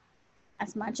never,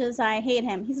 as much as I hate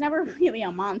him, he's never really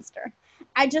a monster.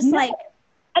 I just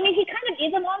I mean, he kind of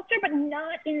is a monster, but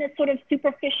not in this sort of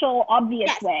superficial,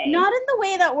 obvious way. Not in the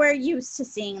way that we're used to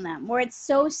seeing them, where it's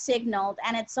so signaled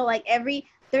and it's so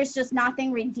there's just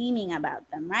nothing redeeming about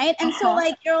them, right? And so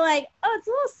you're like, oh, it's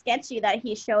a little sketchy that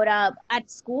he showed up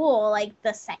at school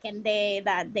the second day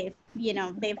that they've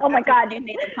oh my God, they've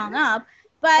hung up.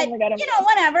 But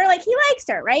whatever, he likes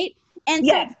her, right? And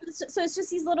so it's just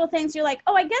these little things. You're like,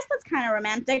 oh, I guess that's kind of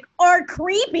romantic or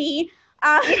creepy.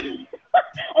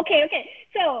 Okay.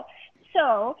 So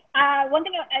one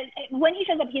thing, when he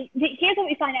shows up, here's what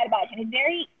we find out about him.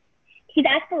 He's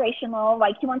aspirational.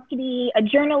 He wants to be a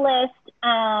journalist.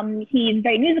 He's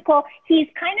very musical. He's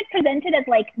kind of presented as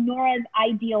Nora's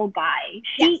ideal guy.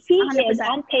 He is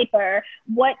on paper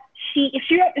what if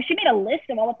she made a list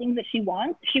of all the things that she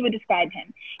wants, she would describe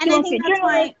him. And I think that's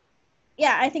why.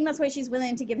 Yeah, I think that's why she's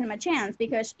willing to give him a chance,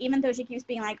 because even though she keeps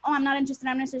being like, oh, I'm not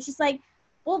interested, she's like,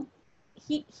 well,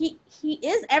 he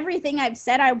is everything I've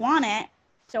said I wanted,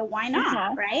 so why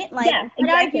not, right? What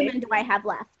argument do I have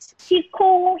left? He's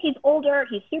cool, he's older,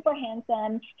 he's super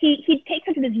handsome, he takes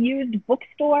her to this used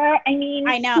bookstore. I mean,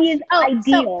 I know. He's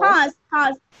ideal. So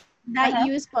pause. That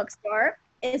used bookstore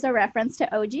is a reference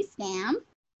to OG Scam.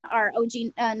 Our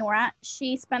OG Nora,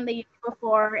 she spent the year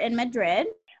before in Madrid.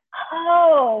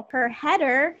 Oh. Her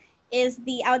header is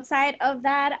the outside of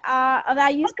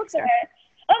that used bookstore.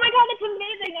 Oh my God, that's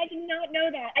amazing. I did not know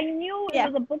that. I knew it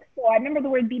was a bookstore. I remember the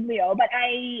word biblio, but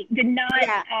I did not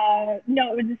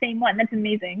know it was the same one. That's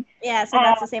amazing. Yeah, so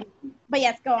that's the same. But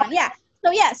yes, go on. Yeah.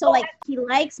 So like he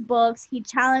likes books, he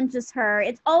challenges her.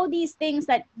 It's all these things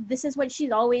that this is what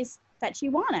she's always that she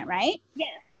wanted, right?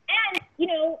 Yes. And, you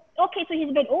know, okay, so he's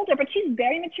a bit older, but she's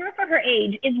very mature for her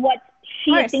age, is what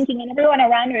she is thinking, and everyone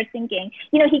around her is thinking.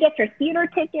 You know, he gets her theater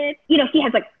tickets. You know, he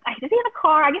has does he have a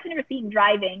car? I guess I never see him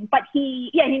driving, but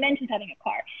he mentions having a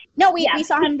car. No, we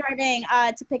saw him driving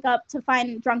to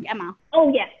find drunk Emma.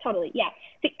 Oh, yes, totally, yeah.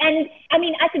 And, I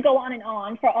mean, I could go on and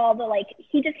on for all the, like,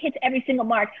 he just hits every single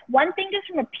mark. One thing just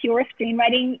from a pure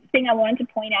screenwriting thing I wanted to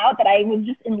point out that I was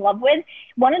just in love with,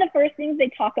 one of the first things they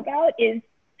talk about is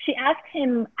she asks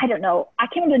him, I don't know, I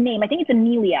can't remember the name. I think it's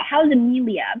Amelia. How's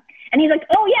Amelia? And he's like,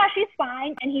 oh, yeah, she's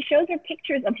fine. And he shows her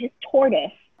pictures of his tortoise.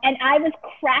 And I was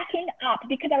cracking up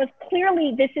because I was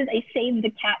clearly, this is a save the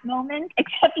cat moment,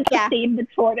 except it's a save the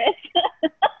tortoise.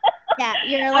 Yeah,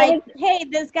 you're like, hey,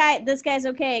 this guy's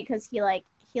okay because he likes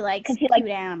cute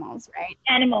animals, right?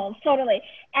 Animals, totally.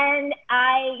 And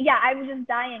I was just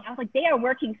dying. I was like, they are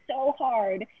working so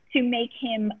hard to make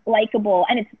him likable,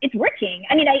 and it's working.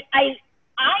 I mean,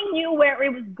 I knew where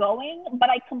it was going, but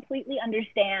I completely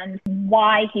understand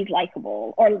why he's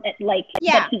likable, or that he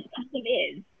kind of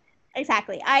is.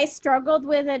 Exactly. I struggled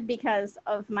with it because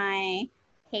of my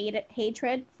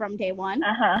hatred from day one.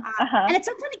 And it's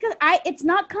so funny because it's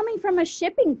not coming from a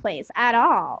shipping place at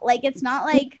all. Like, it's not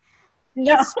like,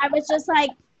 I was just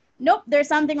like, nope, there's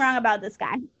something wrong about this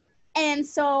guy. And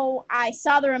so I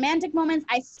saw the romantic moments.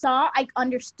 I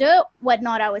understood what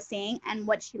Nora was saying and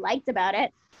what she liked about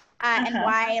it. And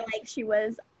why, like, she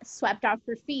was swept off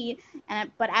her feet.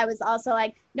 But I was also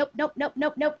like, nope,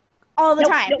 all the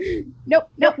time. Nope.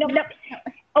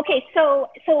 Okay, so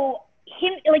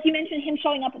him, like you mentioned, him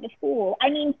showing up at the school. I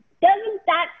mean, doesn't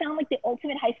that sound like the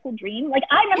ultimate high school dream? Like,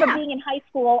 I remember being in high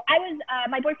school. I was,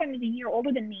 my boyfriend was a year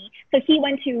older than me, so he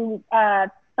went to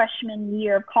freshman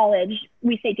year of college.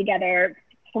 We stayed together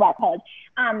throughout college.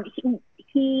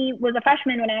 He was a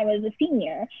freshman when I was a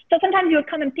senior. So sometimes he would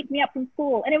come and pick me up from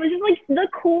school. And it was just like the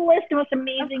coolest, most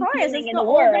amazing feeling in the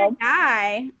world.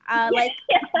 Guy. And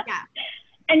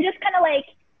just kind of like,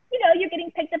 you know, you're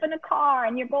getting picked up in a car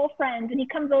and your girlfriends, and he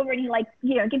comes over and he, like,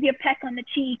 you know, gives you a peck on the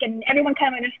cheek, and everyone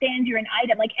kind of understands you're an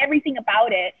item, like everything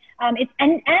about it.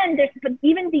 But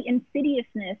even the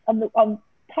insidiousness of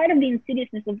part of the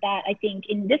insidiousness of that, I think,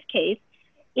 in this case,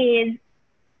 is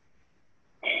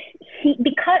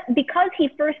because he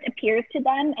first appears to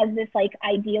them as this, like,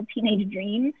 ideal teenage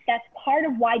dream. That's part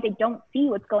of why they don't see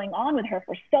what's going on with her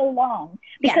for so long,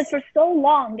 because for so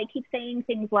long they keep saying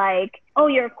things like, oh,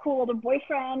 you're a cool older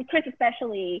boyfriend, Chris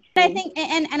especially. I think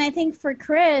and I think for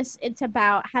Chris it's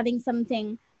about having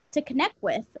something to connect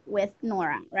with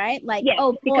Nora, right? Like,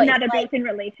 oh, because not a built-in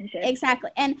relationship. Exactly.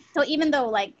 And so even though,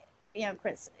 like, you know,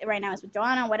 Chris right now is with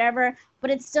Joanna, whatever, but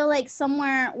it's still like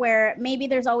somewhere where maybe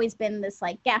there's always been this,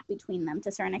 like, gap between them to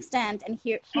a certain extent, and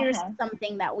here's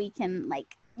something that we can,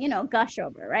 like, you know, gush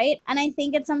over, right? And I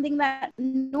think it's something that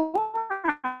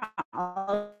Nora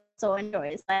also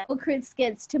enjoys, like, Chris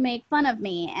gets to make fun of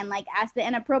me and, like, ask the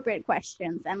inappropriate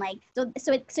questions, and, like,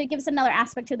 so it gives another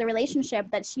aspect to the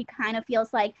relationship that she kind of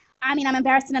feels like, I mean, I'm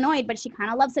embarrassed and annoyed, but she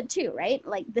kind of loves it too, right?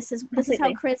 Like, this is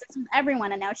how Chris is with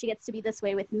everyone, and now she gets to be this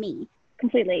way with me.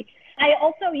 Completely. I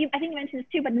think you mentioned this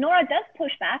too, but Nora does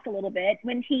push back a little bit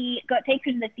when he takes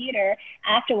her to the theater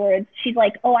afterwards. She's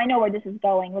like, oh, I know where this is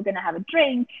going. We're going to have a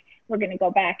drink. We're going to go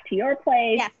back to your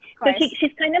place. Yes, of course. So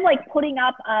she's kind of like putting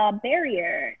up a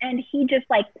barrier, and he just,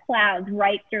 like, plows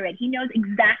right through it. He knows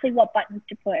exactly what buttons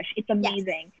to push. It's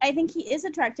amazing. Yes. I think he is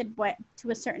attracted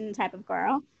to a certain type of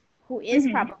girl who is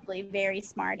probably very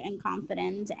smart and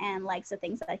confident and likes the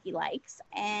things that he likes.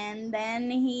 And then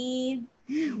he's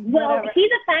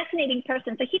a fascinating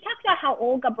person. So he talks about how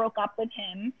Olga broke up with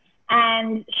him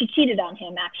and she cheated on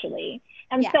him, actually.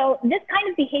 And so this kind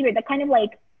of behavior, the kind of,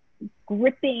 like,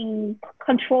 gripping,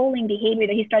 controlling behavior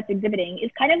that he starts exhibiting is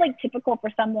kind of, like, typical for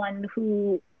someone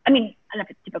who, I mean, I don't know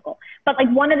if it's typical, but, like,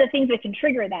 one of the things that can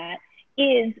trigger that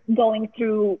is going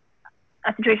through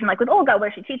a situation like with Olga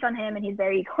where she cheats on him and he's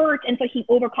very hurt, and so he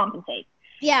overcompensates.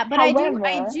 Yeah, but I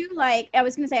do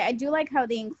like how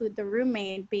they include the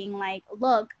roommate being like,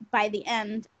 look, by the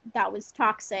end that was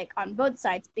toxic on both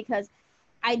sides, because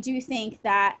I do think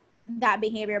that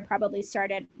behavior probably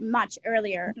started much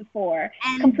earlier before,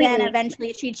 and then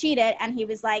eventually she cheated and he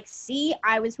was like, see,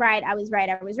 I was right, and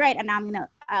now I'm gonna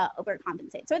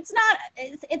overcompensate. So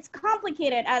it's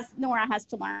complicated, as Nora has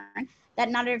to learn that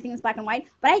not everything is black and white,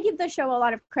 but I give the show a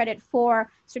lot of credit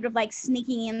for sort of, like,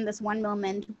 sneaking in this one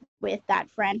moment with that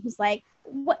friend who's like,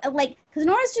 like, because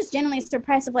Nora's just genuinely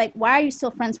surprised of like, why are you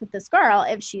still friends with this girl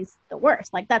if she's the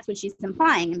worst? Like, that's what she's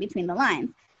implying in between the lines.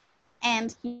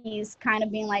 And he's kind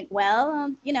of being like,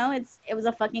 well, you know, it was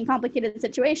a fucking complicated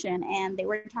situation and they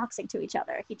were toxic to each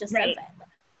other. He just says it.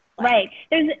 Right.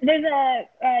 There's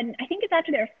I think it's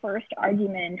after their first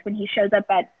argument when he shows up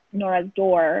at Nora's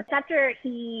door. It's after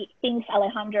he thinks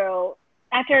Alejandro,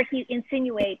 after he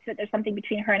insinuates that there's something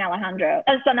between her and Alejandro.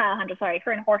 Oh, so not Alejandro, sorry,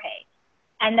 her and Jorge.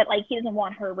 And that like he doesn't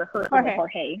want her rehearsing with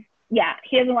Jorge. Yeah,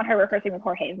 he doesn't want her rehearsing with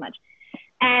Jorge as much.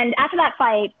 And after that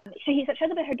fight, so he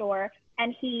shows up at her door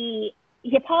and he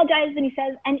apologizes and he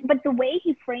says, but the way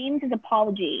he frames his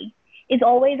apology is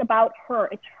always about her.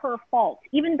 It's her fault.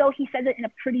 Even though he says it in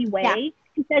a pretty way,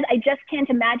 he says, I just can't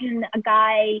imagine a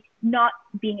guy not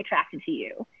being attracted to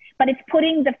you. But it's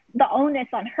putting the onus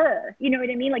on her. You know what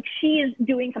I mean? Like she is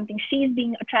doing something. She's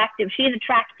being attractive. She is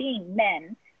attracting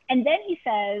men. And then he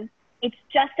says, it's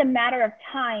just a matter of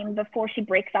time before she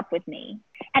breaks up with me.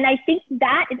 And I think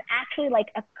that is actually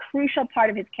like a crucial part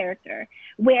of his character,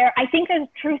 where I think there's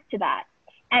truth to that.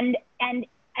 And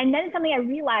then something I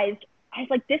realized, I was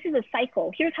like, this is a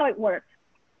cycle. Here's how it works.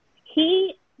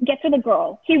 He gets with a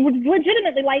girl. He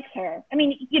legitimately likes her. I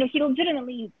mean, you know, he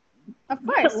legitimately of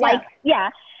course, likes,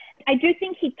 I do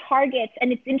think he targets,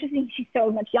 and it's interesting she's so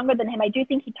much younger than him, I do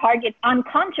think he targets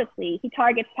unconsciously, he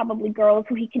targets probably girls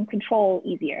who he can control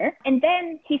easier. And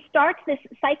then he starts this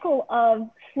cycle of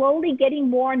slowly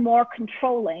getting more and more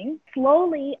controlling,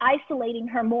 slowly isolating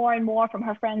her more and more from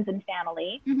her friends and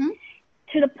family. Mm-hmm.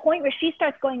 To the point where she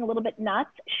starts going a little bit nuts.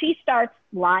 She starts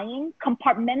lying,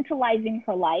 compartmentalizing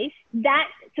her life.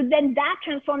 So then that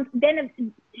transforms, then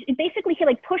basically he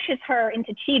like pushes her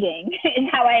into cheating is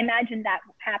how I imagine that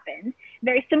happened.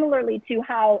 Very similarly to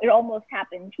how it almost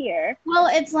happened here. Well,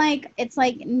 it's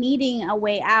like needing a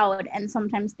way out, and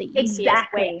sometimes the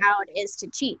easiest way out is to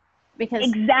cheat. Because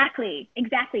Exactly.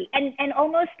 And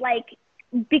almost like,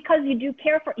 because you do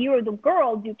care for, you or the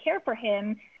girl do care for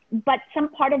him, but some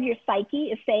part of your psyche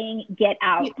is saying, get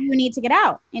out. You need to get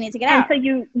out. And so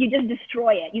you just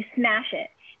destroy it. You smash it.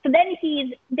 So then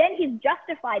he's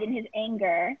justified in his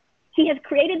anger. He has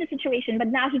created the situation, but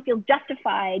now he feels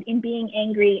justified in being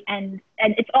angry, and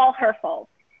it's all her fault.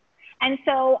 And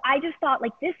so I just thought,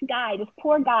 like, this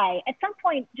poor guy, at some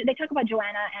point, they talk about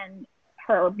Joanna and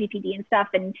her BPD and stuff,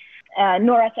 and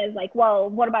Nora says, like, well,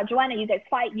 what about Joanna? You guys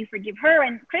fight, you forgive her.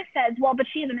 And Chris says, well, but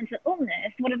she has a mental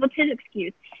illness. What's his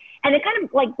excuse? And it kind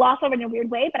of like glossed over in a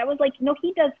weird way, but I was like, no,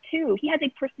 he does too. He has a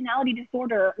personality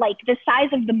disorder like the size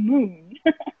of the moon.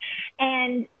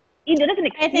 And it doesn't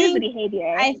excuse the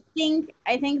behavior. I think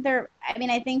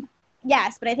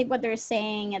yes, but I think what they're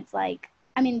saying, it's like,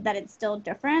 I mean, that it's still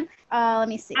different. Let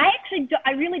me see.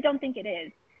 I really don't think it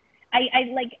is.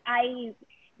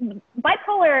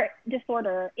 Bipolar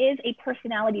disorder is a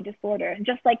personality disorder,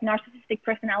 just like narcissistic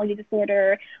personality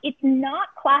disorder. It's not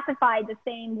classified the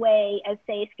same way as,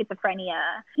 say, schizophrenia.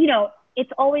 You know,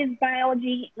 it's always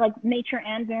biology, like nature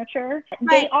and nurture.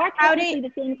 They are technically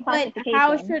the same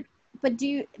classification.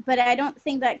 But I don't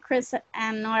think that Chris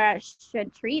and Nora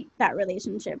should treat that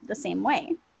relationship the same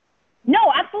way. No,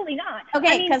 absolutely not.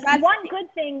 Okay, because that's one good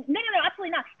thing. No, absolutely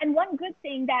not. And one good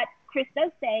thing that Chris does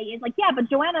say is like, yeah, but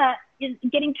Joanna is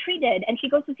getting treated, and she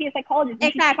goes to see a psychologist,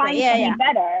 and she's trying to be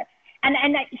better.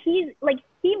 And that he's like,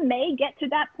 he may get to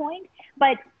that point,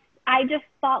 but I just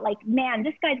thought, like, man,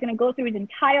 this guy's going to go through his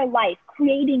entire life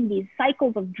creating these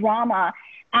cycles of drama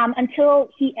until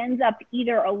he ends up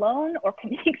either alone or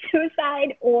committing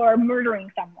suicide or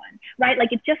murdering someone, right? Like,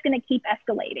 it's just going to keep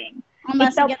escalating.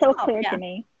 It felt so clear to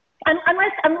me.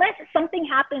 Unless something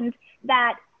happens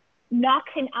that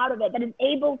knocks him out of it, that is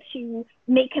able to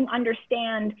make him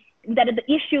understand that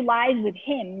the issue lies with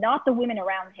him, not the women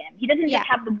around him. He doesn't just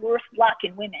have the worst luck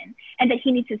in women, and that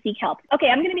he needs to seek help. Okay,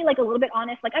 I'm going to be like a little bit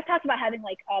honest. Like, I've talked about having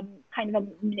like kind of a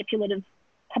manipulative,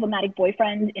 problematic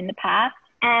boyfriend in the past,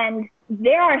 and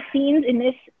there are scenes in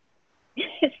this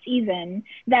season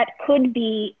that could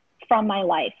be from my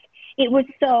life. It was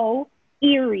so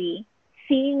eerie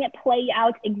seeing it play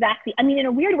out exactly. I mean, in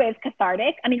a weird way, it's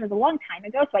cathartic. I mean, it was a long time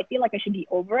ago, so I feel like I should be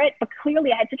over it. But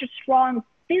clearly, I had such a strong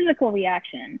physical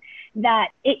reaction and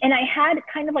I had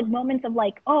kind of like moments of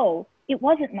like, oh, it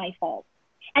wasn't my fault.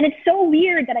 And it's so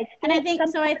weird that I think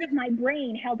my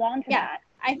brain held on to that.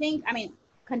 I mean,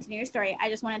 continue your story. I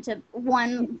just wanted to,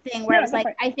 one thing where I was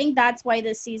like, I think that's why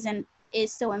this season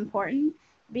is so important,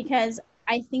 because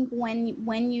I think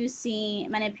when you see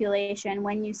manipulation,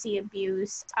 when you see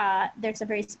abuse, there's a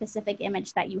very specific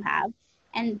image that you have,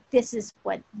 and this is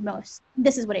what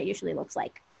it usually looks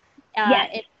like.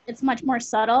 It's much more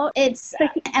subtle.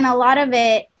 And a lot of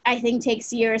it I think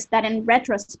takes years that in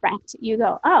retrospect you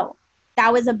go, oh,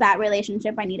 that was a bad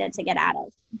relationship I needed to get out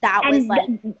of. That was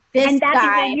like, this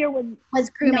guy was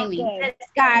grooming me. This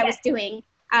guy was doing,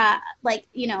 like,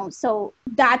 you know, so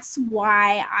that's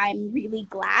why I'm really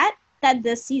glad that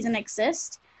this season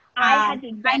exists. I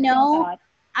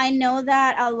know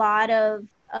that a lot of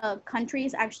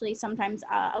countries actually sometimes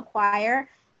acquire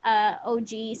OG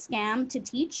scam to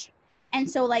teach. And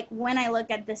so, like, when I look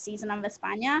at this season of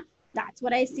España, that's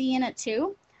what I see in it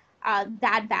too,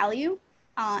 that value.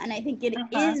 And I think it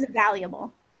is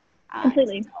valuable.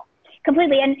 Completely.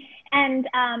 And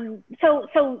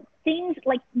so things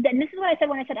like, and this is what I said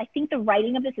when I said, I think the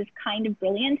writing of this is kind of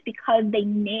brilliant because they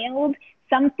nailed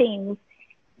some things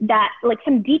that, like,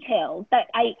 some details that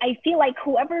I feel like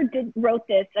whoever wrote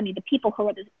this, I mean, the people who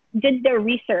wrote this did their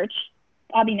research.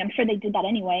 I mean, I'm sure they did that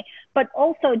anyway, but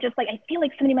also just like, I feel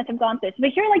like somebody must have gone through this. But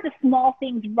here are like the small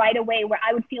things right away where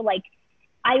I would feel like,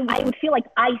 I would feel like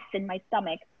ice in my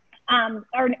stomach.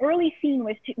 Or an early scene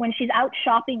was when she's out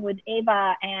shopping with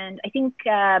Eva and I think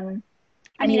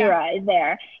Amira is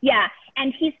there. Yeah,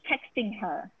 and he's texting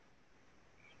her,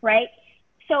 right?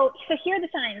 So here are the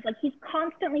signs. Like, he's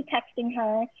constantly texting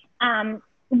her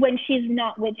when she's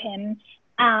not with him.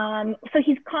 So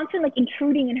he's constantly, like,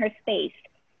 intruding in her space.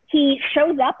 He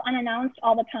shows up unannounced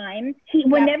all the time.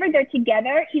 Whenever they're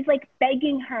together, he's like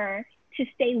begging her to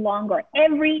stay longer.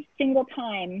 Every single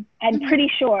time, I'm pretty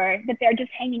sure that they're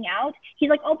just hanging out, he's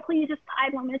like, oh, please, just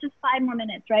 5 more minutes, just 5 more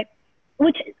minutes, right?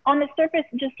 Which on the surface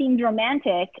just seems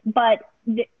romantic, but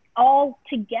all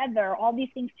together, all these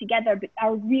things together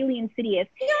are really insidious.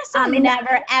 He also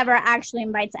never, ever actually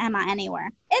invites Emma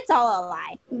anywhere. It's all a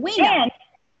lie. We know.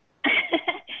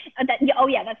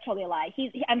 That's totally a lie.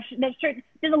 I'm sure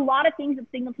there's a lot of things that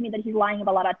signal to me that he's lying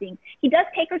about a lot of things. He does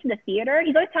take her to the theater.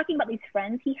 He's always talking about these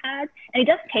friends he has, and he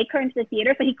does take her into the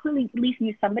theater, so he clearly at least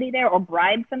knew somebody there or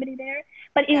bribed somebody there.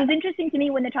 But it was interesting to me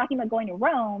when they're talking about going to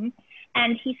Rome,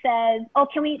 and he says, oh,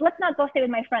 let's not go stay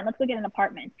with my friend. Let's go get an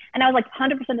apartment. And I was like,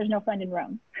 100% there's no friend in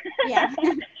Rome. Yeah.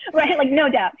 Right? Like, no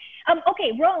doubt.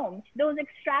 Okay, Rome, those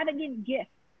extravagant gifts.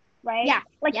 Right? Yeah.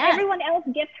 Like, everyone else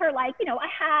gets her, like, you know, a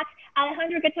hat.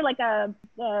 Alejandro gets her like a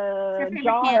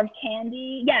jar of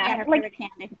candy. Yeah, her like, favorite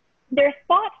candy. They're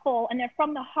thoughtful and they're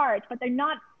from the heart, but they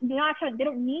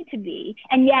don't need to be.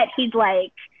 And yet he's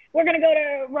like, we're gonna go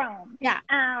to Rome. Yeah.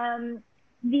 I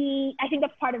think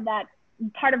that's part of that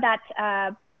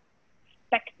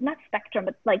not spectrum,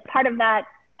 but like part of that.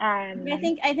 I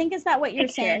think is that what you're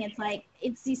saying? It's like,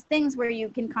 it's these things where you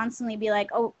can constantly be like,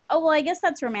 oh, well, I guess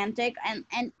that's romantic, and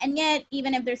yet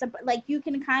even if there's you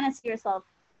can kind of see yourself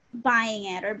buying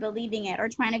it or believing it or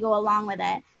trying to go along with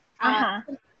it.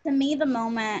 To me, the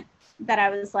moment that I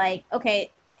was like, okay,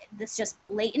 this is just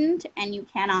blatant, and you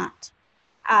cannot,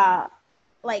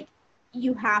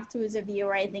 you have to, as a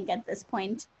viewer, I think at this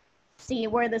point, see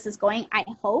where this is going. I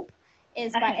hope.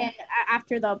 Is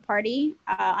after the party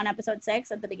on episode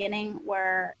 6 at the beginning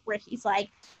where he's like,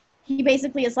 he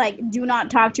basically is like, do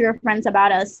not talk to your friends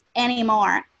about us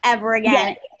anymore ever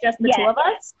again. It's just the two of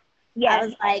us. I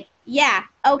was like, yeah,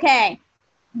 okay,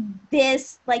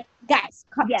 this, like, guys,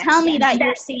 tell me that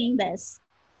you're seeing this.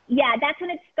 Yeah, that's when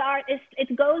it starts.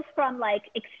 It goes from like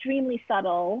extremely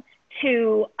subtle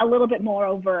to a little bit more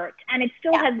overt, and it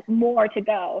still has more to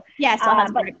go. Yeah, still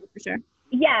has more to go, for sure.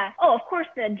 Yeah. Oh, of course,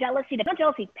 the jealousy, not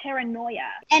jealousy, paranoia.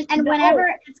 And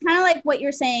whenever, it's kind of like what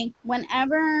you're saying,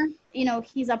 whenever, you know,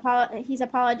 he's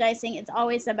apologizing, it's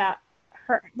always about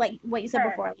her, like what you said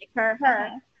before, like her.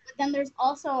 But then there's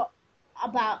also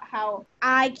about how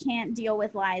I can't deal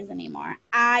with lies anymore.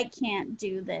 I can't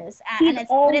do this. And it's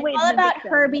all about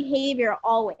her behavior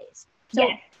always. So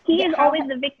yes. He is always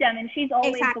the victim, and she's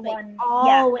always the one.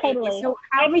 Always. Yeah, totally. So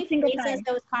how every he single faces time.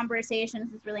 those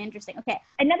conversations is really interesting. Okay.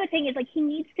 Another thing is, like, he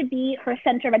needs to be her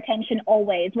center of attention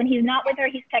always. When he's not with her,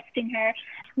 he's texting her.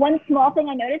 One small thing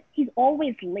I noticed, he's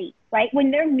always late, right?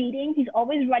 When they're meeting, he's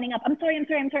always running up. I'm sorry, I'm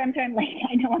late.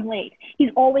 I know I'm late.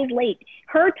 He's always late.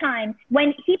 Her time,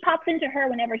 when he pops into her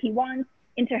whenever he wants,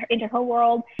 into her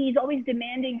world, he's always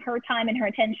demanding her time and her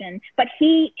attention. But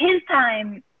his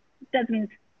time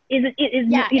doesn't. He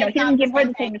doesn't give her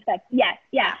the same respect. Yes,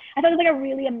 yeah. I thought it was like a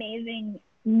really amazing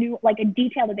a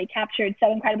detail that they captured so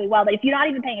incredibly well that if you're not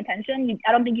even paying attention,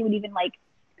 I don't think you would even like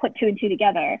put 2 and 2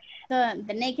 together. The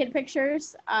naked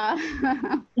pictures. Yeah,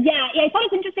 I thought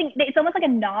it was interesting. It's almost like a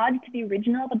nod to the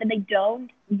original, but then they don't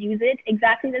use it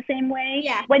exactly the same way.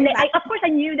 Yeah. Of course, I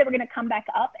knew they were going to come back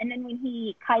up, and then when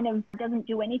he kind of doesn't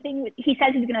do anything, he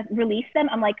says he's going to release them.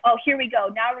 I'm like, oh, here we go.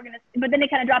 Now we're going to. But then they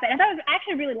kind of drop it. And I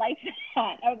actually really liked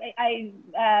that.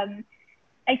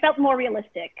 I felt more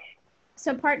realistic.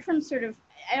 so apart from sort of,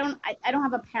 I don't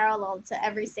have a parallel to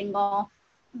every single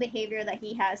behavior that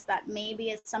he has that maybe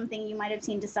is something you might have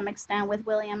seen to some extent with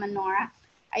William and Nora.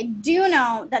 I do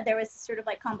know that there was sort of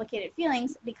like complicated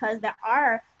feelings because there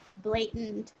are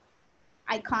blatant,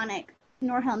 iconic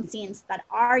Norhelm scenes that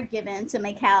are given to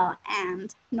Mikkel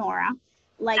and Nora,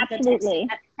 like Absolutely.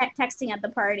 the texting at the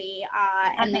party,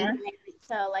 and then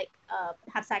to like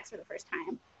have sex for the first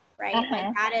time, right?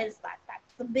 Like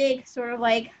that's the big sort of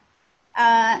like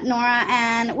Nora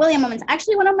and William moments.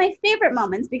 Actually, one of my favorite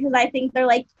moments because I think they're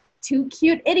like two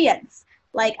cute idiots,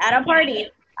 like at a party,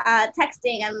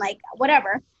 texting and like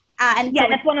whatever. And yeah, so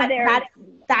that's one of their.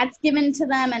 That's given to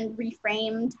them and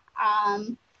reframed.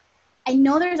 I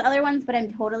know there's other ones, but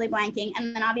I'm totally blanking.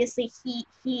 And then obviously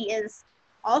he is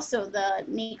also the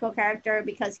Nico character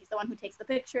because he's the one who takes the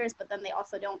pictures, but then they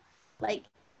also don't like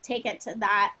take it to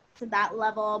that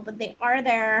level. But they are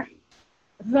there.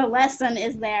 The lesson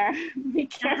is there. Be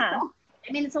careful.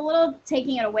 I mean, it's a little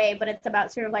taking it away, but it's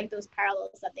about sort of like those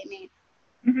parallels that they made.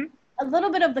 Mm-hmm. A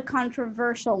little bit of the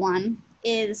controversial one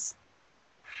is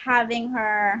having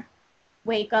her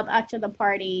wake up after the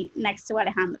party next to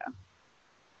Alejandro.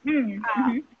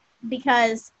 Mm-hmm.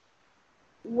 Because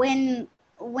when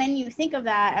you think of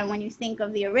that and when you think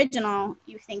of the original,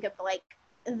 you think of like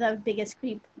the biggest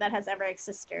creep that has ever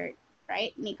existed,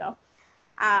 right? Nico.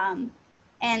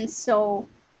 And so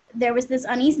there was this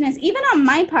uneasiness, even on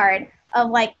my part,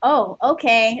 of like, oh,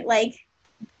 okay, like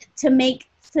to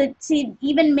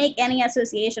even make any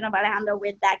association of Alejandro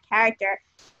with that character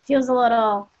feels a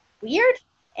little weird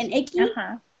and icky.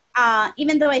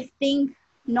 Even though I think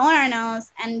Nora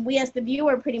knows, and we as the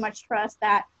viewer pretty much trust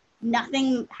that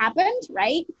nothing happened,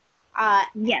 right?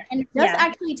 Yes. And it does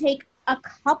actually take a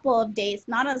couple of days,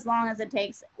 not as long as it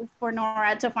takes for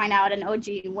Nora to find out an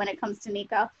OG when it comes to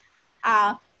Nico.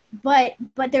 But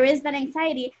there is that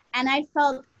anxiety, and I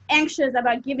felt anxious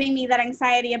about giving me that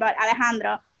anxiety about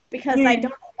Alejandro because I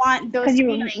don't want those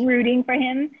feelings. Because you were rooting for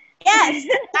him? Yes,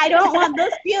 I don't want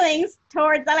those feelings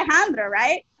towards Alejandro,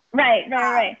 right?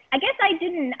 Right. I guess I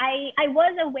didn't. I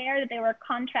was aware that they were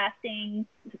contrasting.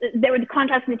 They were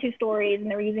contrasting the two stories,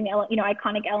 and they were using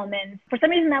iconic elements. For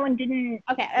some reason, that one didn't.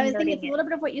 Okay, I think it's a little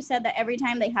bit of what you said that every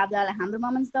time they have the Alejandro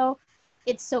moments, though,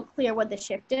 it's so clear what the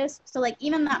shift is. So like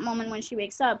even that moment when she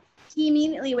wakes up, he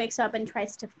immediately wakes up and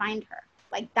tries to find her.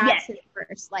 Like that's his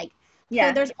first. Like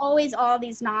so there's always all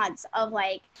these nods of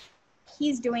like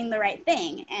he's doing the right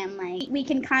thing, and like we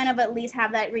can kind of at least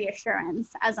have that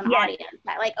reassurance as an audience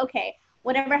that like okay,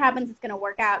 whatever happens it's gonna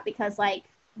work out because like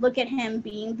look at him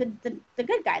being the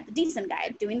good guy, the decent guy,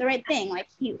 doing the right thing. Like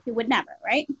he would never,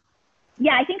 right?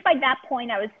 Yeah, I think by that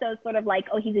point I was so sort of like,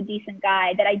 oh, he's a decent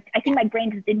guy that I think my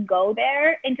brain just didn't go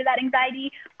there into that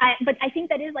anxiety. But I think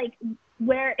that is like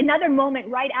where another moment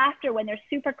right after when they're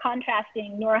super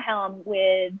contrasting Norhelm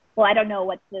with, well, I don't know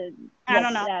what the. I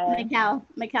don't know. Mikkel.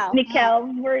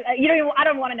 I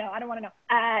don't want to know.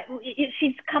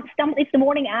 She's stumbling. It's the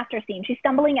morning after scene. She's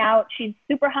stumbling out. She's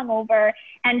super hungover,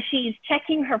 and she's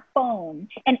checking her phone.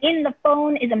 And in the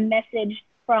phone is a message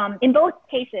from. In both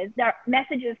cases, there are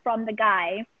messages from the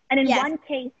guy, and in one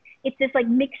case, it's this like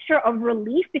mixture of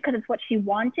relief because it's what she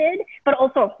wanted, but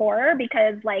also horror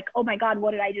because like, oh my God,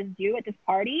 what did I just do at this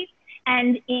party?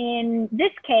 And in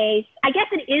this case, I guess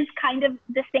it is kind of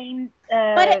the same.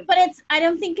 But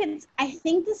I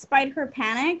think despite her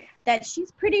panic, that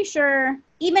she's pretty sure,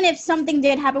 even if something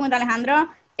did happen with Alejandro,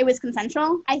 it was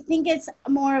consensual. I think it's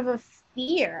more of a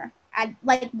fear.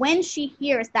 Like when she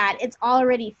hears that, it's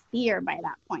already fear by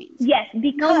that point. Yes,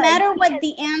 because no matter what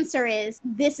the answer is,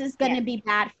 this is going to be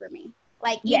bad for me.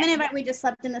 Like even if we just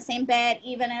slept in the same bed,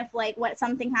 even if like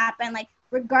something happened, like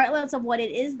regardless of what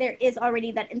it is, there is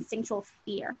already that instinctual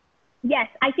fear. Yes,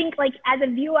 I think like as a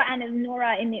viewer and as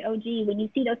Nora in the OG, when you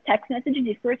see those text messages,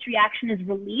 your first reaction is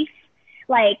relief.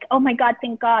 Like, oh my God,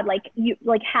 thank God, like you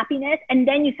like happiness, and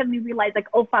then you suddenly realize like,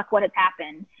 oh fuck, what has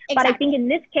happened? Exactly. But I think in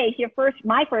this case,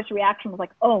 my first reaction was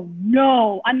like, oh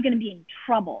no, I'm gonna be in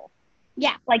trouble.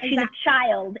 Yeah, like she's a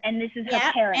child, and this is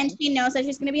her parent, and she knows that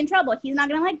she's gonna be in trouble. He's not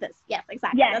gonna like this. Yes,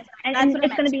 exactly. Yes, and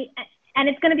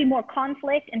it's gonna be more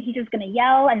conflict, and he's just gonna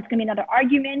yell, and it's gonna be another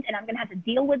argument, and I'm gonna have to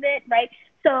deal with it, right?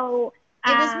 So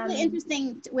it was really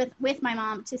interesting with my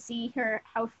mom to see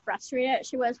how frustrated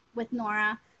she was with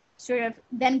Nora. Sort of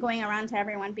then going around to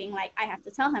everyone being like, I have to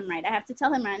tell him, right? I have to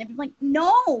tell him, right? And people like,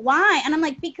 no, why? And I'm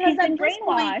like, because he's been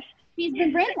brainwashed. He's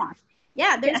been brainwashed.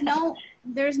 Yeah,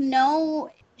 there's no,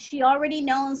 she already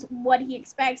knows what he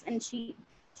expects, and she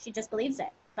just believes it.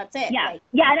 That's it. Yeah,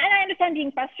 and I understand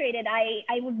being frustrated.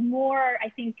 I was more, I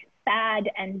think,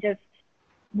 sad and just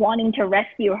wanting to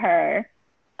rescue her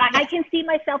I can see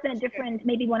myself in a different,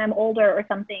 maybe when I'm older or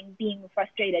something, being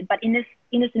frustrated. But in this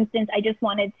instance, I just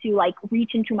wanted to like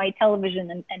reach into my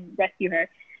television and rescue her.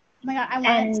 Oh my God, I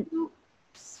wanted to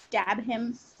stab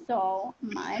him so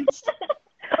much.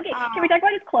 Okay, can we talk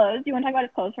about his clothes? Do you want to talk about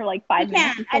his clothes for like 5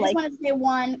 minutes? I just wanted to say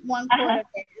one quote of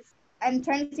his. I'm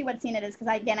trying to see what scene it is because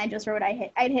I just wrote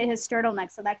I'd hit his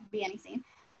turtleneck, so that could be any scene.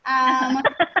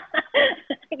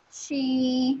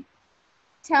 She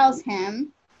tells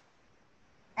him,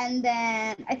 and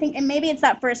then I think, and maybe it's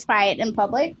that first fight in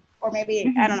public, or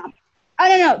maybe I don't know.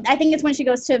 Oh no, I think it's when she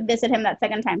goes to visit him that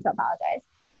second time to apologize,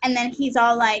 and then he's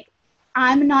all like,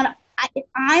 I'm not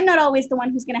always the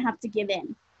one who's gonna have to give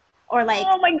in, or like,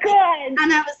 oh my God.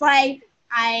 And I was like,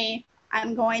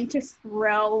 I'm going to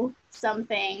throw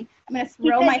something. I'm going to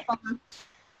throw my phone.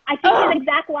 I think his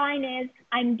exact line is,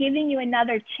 I'm giving you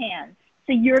another chance,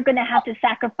 so you're going to have to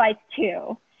sacrifice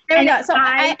too. There we go. So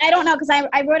I don't know, because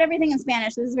I wrote everything in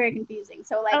Spanish. This is very confusing.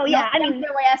 So like, I mean,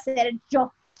 the way I said it, yo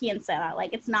quién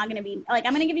like, it's not going to be, like,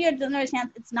 I'm going to give you another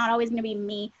chance. It's not always going to be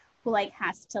me who like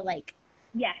has to like,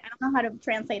 yeah. I don't know how to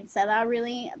translate Seda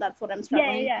really. That's what I'm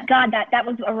struggling. Yeah. God, that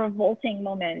was a revolting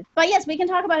moment. But yes, we can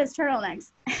talk about his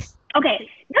turtlenecks. Okay,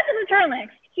 not just his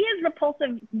turtlenecks. He has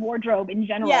repulsive wardrobe in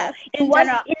general. Yes, in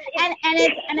general. And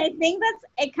I think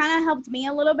it kind of helped me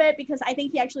a little bit because I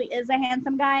think he actually is a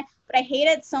handsome guy, but I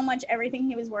hated so much everything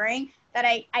he was wearing that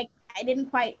I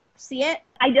didn't quite see it.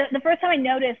 The first time I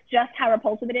noticed just how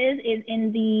repulsive it is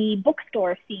in the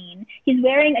bookstore scene. He's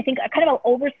wearing, I think, a kind of an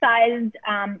oversized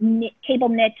cable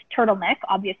knit turtleneck,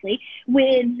 obviously,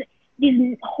 with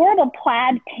these horrible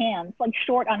plaid pants, like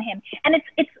short on him. And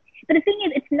but the thing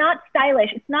is, it's not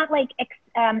stylish. It's not like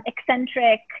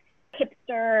eccentric,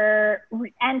 hipster,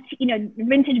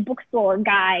 vintage bookstore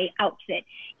guy outfit.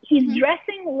 He's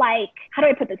dressing like, how do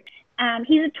I put this?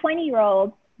 He's a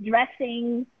 20-year-old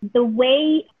dressing the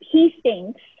way he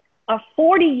thinks a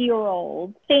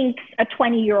 40-year-old thinks a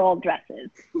 20-year-old dresses,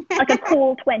 like a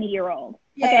cool 20-year-old.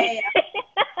 Okay? Yeah.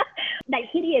 That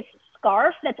hideous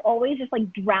scarf that's always just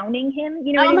like drowning him.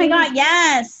 You know? Oh my God,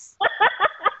 yes.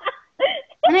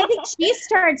 And I think she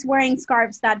starts wearing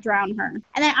scarves that drown her.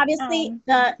 And then obviously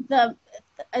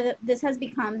this has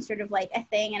become sort of like a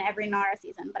thing in every Nora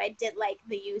season, but I did like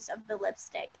the use of the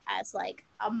lipstick as like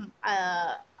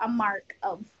a mark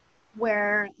of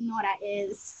where Nora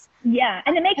is. Yeah,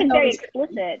 and to make it very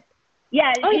explicit.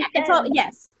 Yeah. Oh yeah, it's all,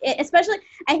 yes. Especially,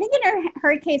 I think in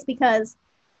her case, because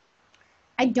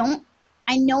I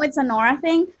know it's a Nora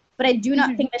thing, but I do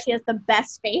not think that she has the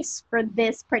best face for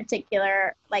this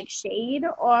particular like shade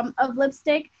of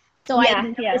lipstick. So I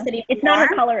noticed it even it's more. Not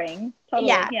her coloring. Totally.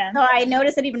 Yeah. So I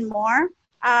noticed it even more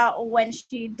when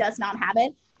she does not have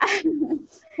it.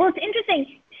 Well, it's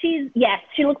interesting.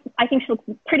 I think she looks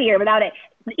prettier without it.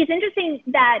 It's interesting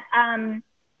that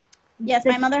yes,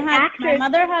 my mother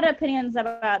had opinions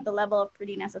about the level of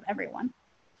prettiness of everyone.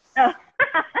 Oh.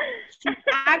 She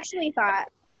actually thought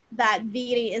that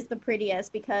Viri is the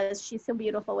prettiest because she's so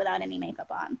beautiful without any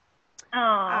makeup on.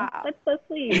 Oh, that's so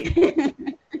sweet.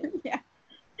 Yeah.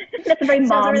 That's a very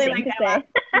mom thing to say.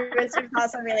 It was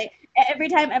also really, every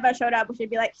time Eva showed up, she'd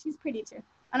be like, she's pretty too.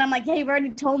 And I'm like, yeah, you've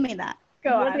already told me that. Go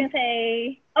on. I was going to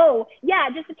say,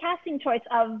 just the casting choice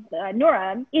of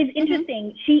Nora is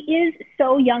interesting. She is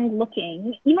so young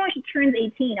looking. Even when she turns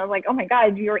 18, I was like, oh my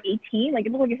God, you're 18? Like,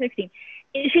 it looks like you're 16.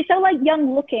 She's so like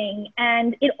young looking,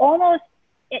 and it almost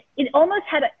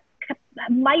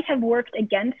might have worked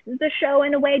against the show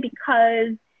in a way,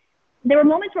 because there were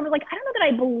moments where I was like, I don't know that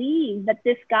I believe that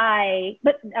this guy,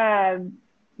 but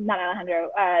not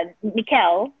Alejandro,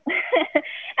 Mikel.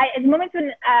 Moments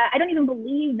when I don't even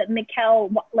believe that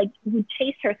Mikel like would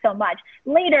chase her so much.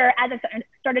 Later, as I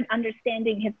started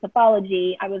understanding his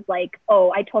pathology, I was like,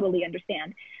 oh, I totally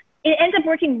understand. It ends up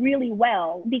working really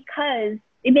well because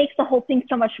it makes the whole thing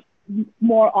so much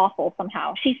more awful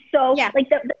somehow. She's so like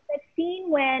the scene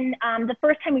when the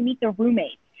first time we meet the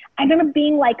roommate. I remember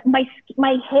being like, my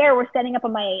hair was standing up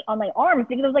on my arms,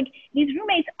 because I was like, these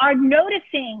roommates are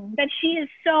noticing that she is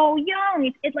so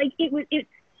young. It's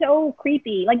so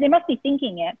creepy. Like, they must be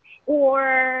thinking it.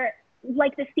 Or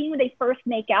like the scene where they first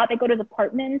make out, they go to the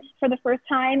apartment for the first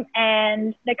time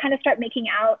and they kind of start making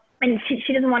out, and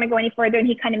she doesn't want to go any further, and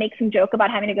he kind of makes some joke about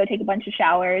having to go take a bunch of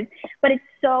showers. But it's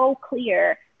so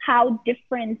clear how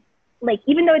different, like,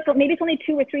 even though maybe it's only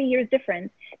 2 or 3 years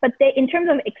difference, but they, in terms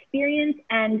of experience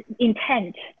and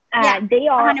intent, they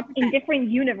are 100%. In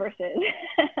different universes.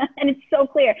 And it's so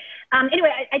clear.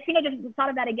 Anyway, I think I just thought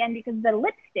of that again because the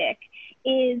lipstick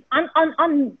is on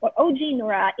OG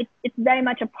Nora. It's very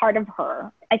much a part of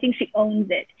her. I think she owns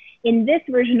it. In this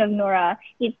version of Nora,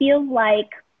 it feels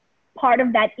like part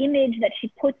of that image that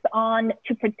she puts on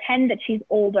to pretend that she's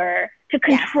older, to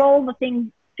control the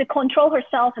things, to control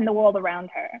herself and the world around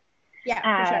her. Yeah,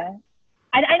 for sure.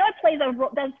 I know it plays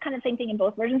does kind of same thing in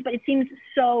both versions, but it seems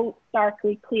so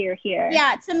starkly clear here.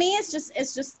 Yeah, to me, it's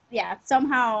just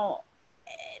somehow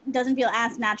it doesn't feel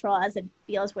as natural as it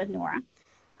feels with Nora.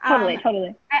 Totally.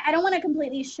 I don't want to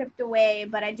completely shift away,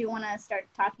 but I do want to start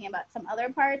talking about some other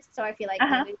parts. So I feel like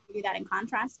maybe we do that in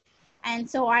contrast. And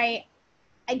so I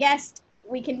guess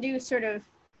we can do sort of,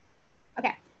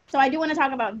 okay. So I do want to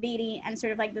talk about Vidi and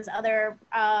sort of like this other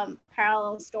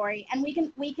parallel story. And we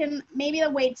can maybe the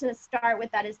way to start with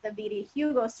that is the Vidi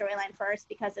Hugo storyline first,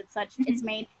 because it's it's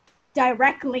made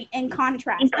directly in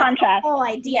contrast. That's the whole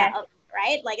idea of it,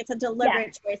 right? Like it's a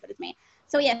deliberate choice that it's made.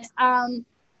 So yes,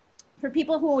 for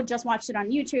people who just watched it on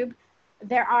YouTube,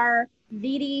 there are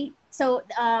Vidi. So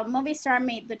Movistar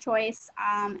made the choice,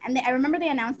 and I remember they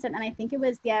announced it, and I think it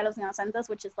was Dia de los Inocentes,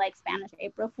 which is like Spanish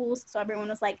April Fools. So everyone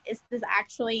was like, is this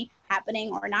actually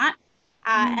happening or not?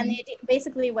 And it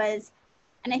basically was,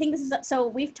 and I think this is, so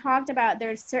we've talked about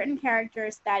there's certain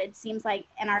characters that it seems like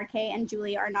NRK and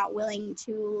Julie are not willing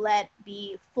to let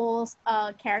be full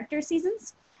character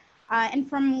seasons. And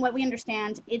from what we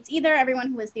understand, it's either everyone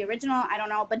who was the original, I don't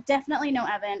know, but definitely no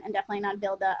Evan and definitely not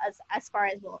Vilde as far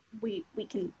as we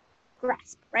can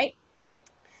grasp, right?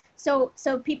 So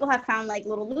people have found like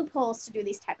little loopholes to do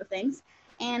these type of things.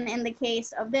 And in the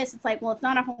case of this, it's like, well, it's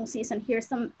not a whole season. Here's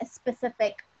some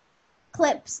specific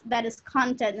clips that is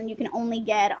content and you can only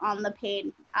get on the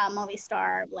paid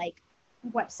Movistar like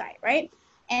website, right?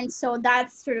 And so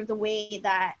that's sort of the way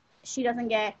that she doesn't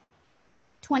get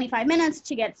 25 minutes,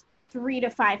 she gets 3 to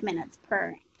 5 minutes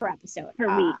per episode.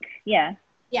 Per week, yeah,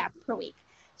 per week.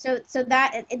 So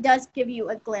that it does give you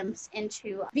a glimpse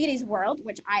into Vidi's world,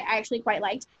 which I actually quite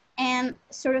liked. And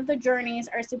sort of the journeys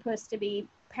are supposed to be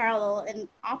parallel in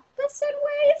opposite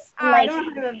ways. I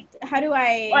don't know how do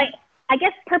I... Like, I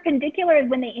guess perpendicular is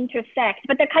when they intersect,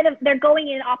 but they're going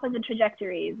in opposite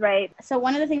trajectories, right? So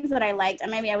one of the things that I liked,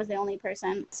 and maybe I was the only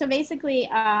person. So basically,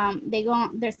 they go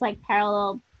on, there's like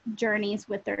parallel journeys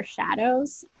with their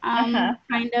shadows,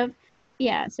 kind of.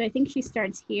 Yeah, so I think she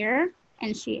starts here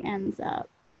and she ends up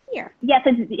here. Yes,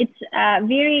 it's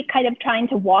very kind of trying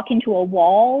to walk into a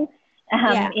wall,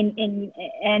 and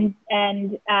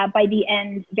by the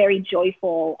end very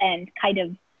joyful and kind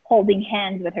of holding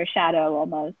hands with her shadow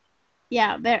almost.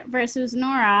 Yeah, versus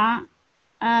Nora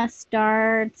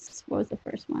starts, what was the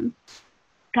first one?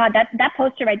 God, that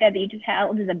poster right there that you just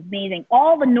held is amazing.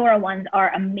 All the Nora ones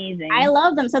are amazing. I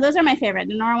love them. So those are my favorite.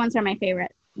 The Nora ones are my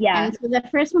favorite. Yeah. And so the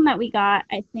first one that we got,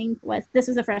 I think this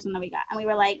was the first one that we got. And we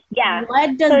were like, yeah,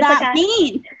 what does that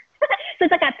mean? So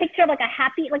it's like a picture of like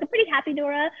a pretty happy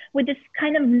Nora with this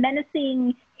kind of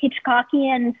menacing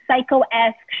Hitchcockian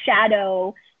psycho-esque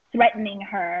shadow threatening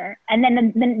her. And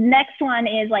then the next one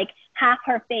is like half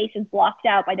her face is blocked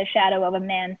out by the shadow of a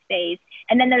man's face.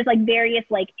 And then there's like various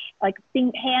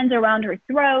hands around her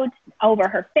throat, over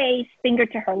her face, finger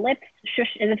to her lips,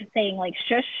 shush, as if saying like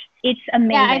shush. It's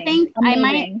amazing. Yeah, I think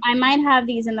I might have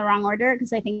these in the wrong order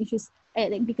because I think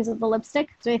because of the lipstick.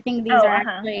 So I think these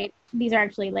are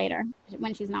actually later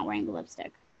when she's not wearing the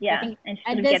lipstick. Yeah, I think and she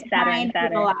at this gets sadder and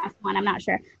sadder. The last one, I'm not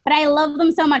sure, but I love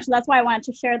them so much. So that's why I wanted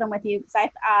to share them with you because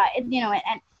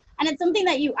and it's something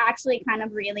that you actually kind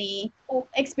of really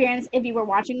experience if you were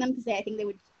watching them because I think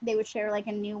they would share like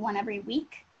a new one every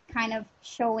week, kind of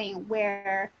showing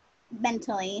where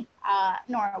mentally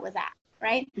Nora was at,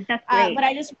 right? That's great.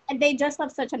 But they just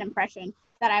left such an impression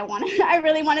that I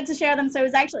really wanted to share them. So it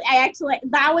was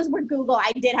that was where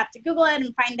I did have to Google it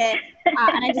and find it,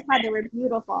 and I just thought they were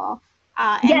beautiful.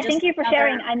 Thank you for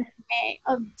sharing. Way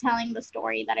of telling the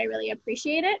story that I really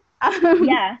appreciate it.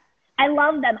 Yeah, I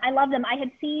love them. I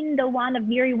had seen the one of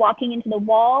Viri walking into the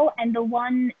wall and the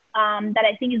one that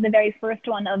I think is the very first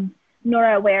one of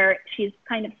Nora where she's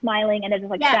kind of smiling and there's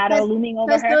like shadow looming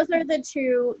over her. Those are the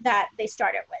two that they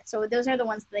started with. So those are the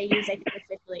ones that they use, I think,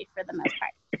 officially for the most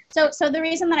part. So the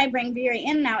reason that I bring Viri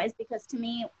in now is because to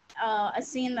me, a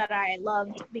scene that I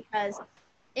loved because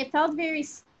it felt very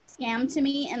scam to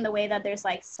me in the way that there's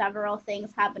like several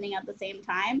things happening at the same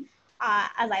time,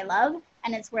 as I love,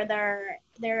 and it's where their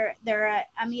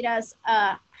Amiras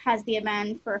has the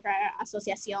event for her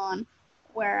asociación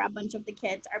where a bunch of the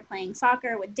kids are playing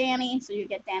soccer with Danny, so you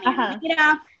get Danny and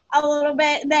Amira a little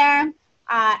bit there,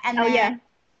 and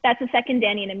that's the second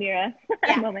Danny and Amira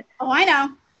moment. Oh, I know,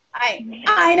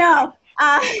 I know.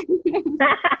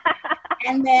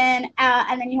 And then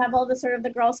you have all the sort of the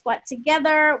girls squat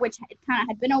together, which it kind of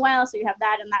had been a while. So you have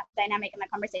that and that dynamic in that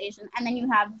conversation. And then you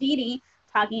have Vidi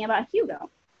talking about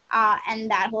Hugo. and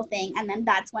that whole thing. And then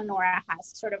that's when Nora has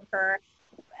sort of her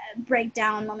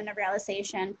breakdown moment of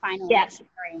realization, finally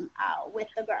sharing with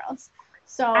the girls.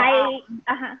 So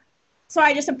so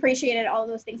I just appreciated all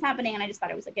those things happening, and I just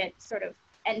thought it was a good sort of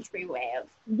entryway of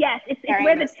it's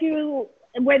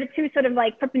where the two sort of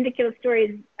like perpendicular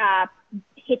stories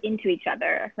hit into each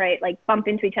other, right? Like bump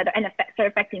into each other and start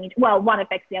affecting one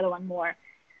affects the other one more.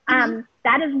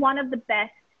 That is one of the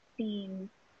best scenes.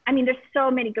 I mean, there's so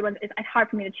many good ones. It's hard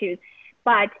for me to choose,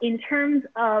 but in terms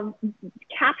of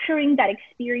capturing that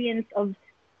experience of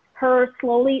her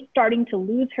slowly starting to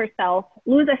lose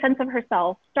a sense of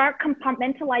herself, start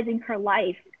compartmentalizing her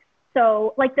life.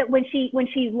 So like that when she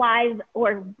lies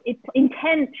or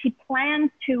she plans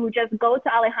to just go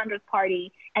to Alejandro's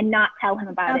party and not tell him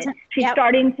about it. She's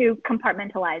starting to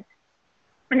compartmentalize.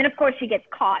 And then of course she gets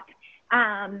caught.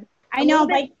 I know,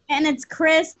 and it's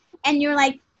Chris, and you're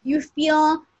like, you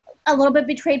feel a little bit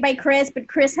betrayed by Chris, but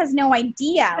Chris has no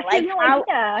idea. Like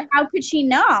how could she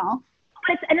know?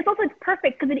 It's also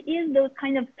perfect because it is those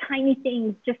kind of tiny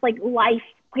things, just like life,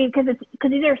 because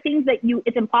these are things that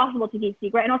it's impossible to keep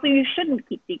secret, and also you shouldn't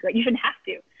keep secret. You shouldn't have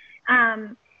to.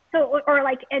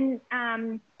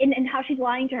 In how she's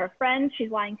lying to her friends, she's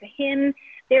lying to him.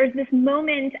 There's this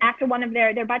moment after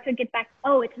they're about to get back.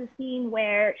 Oh, it's the scene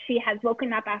where she has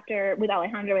woken up with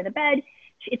Alejandro in the bed.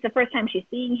 It's the first time she's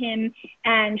seeing him,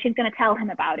 and she's going to tell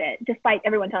him about it, despite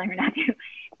everyone telling her not to.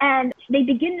 And they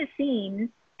begin the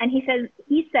scene. And he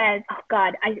says, oh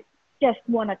God, I just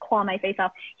want to claw my face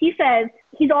off. He says,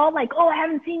 he's all like, oh, I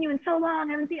haven't seen you in so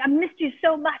long. I missed you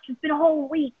so much. It's been a whole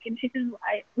week. And she says,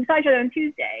 we saw each other on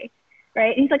Tuesday,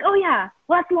 right? And he's like, oh yeah,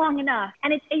 well, that's long enough.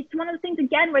 And it's one of those things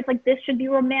again, where it's like, this should be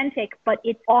romantic, but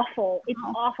it's awful. It's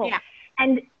awful. Yeah.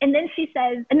 And then she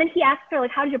says, and then he asks her,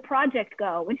 like, how did your project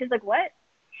go? And she's like, what?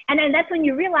 And then that's when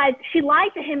you realize she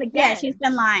lied to him again. Yeah, she's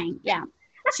been lying. Yeah.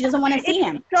 She doesn't want to see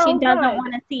him. She doesn't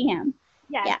want to see him.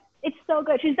 Yeah, it's so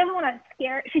good. She doesn't want to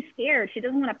scare. She's scared. She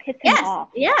doesn't want to piss him off.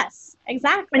 Yes,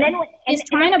 exactly. And then she's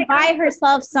trying to buy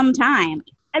herself some time.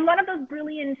 And one of those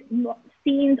brilliant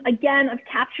scenes, again, of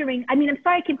capturing. I mean, I'm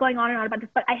sorry I keep going on and on about this,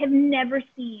 but I have never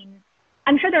seen.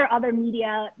 I'm sure there are other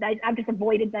media that I've just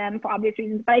avoided them for obvious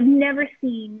reasons, but I've never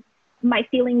seen my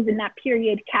feelings in that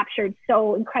period captured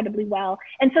so incredibly well.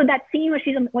 And so that scene where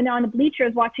she's on the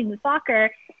bleachers watching the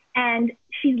soccer. And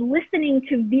she's listening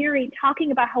to Viri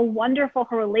talking about how wonderful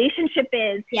her relationship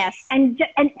is. Yes. And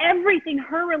everything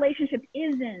her relationship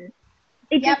isn't.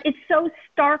 It's so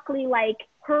starkly like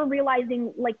her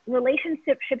realizing like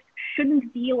relationships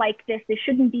shouldn't be like this. They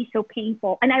shouldn't be so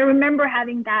painful. And I remember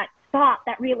having that thought,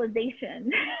 that realization,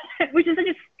 which is such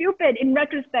a stupid, in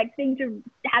retrospect, thing to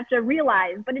have to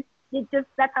realize. But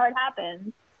that's how it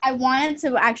happens. I wanted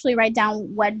to actually write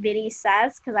down what Viri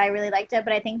says because I really liked it,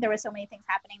 but I think there were so many things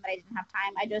happening that I didn't have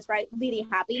time. I just write Viri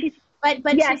happy. But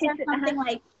she says something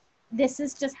like, this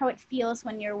is just how it feels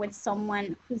when you're with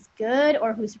someone who's good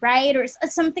or who's right or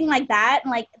something like that.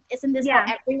 And like, isn't this how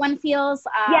everyone feels?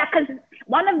 Because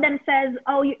one of them says,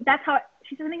 that's how,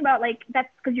 she says something about like, that's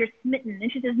because you're smitten.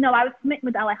 And she says, no, I was smitten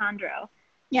with Alejandro.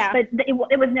 Yeah. But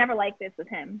it was never like this with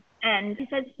him. And she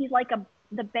says he's like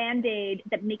the Band-Aid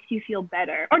that makes you feel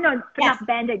better. Or no, not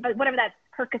Band-Aid, but whatever that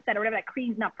Percocet or whatever that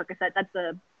cream, not Percocet, that's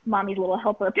the mommy's little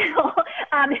helper pill.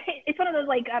 It's one of those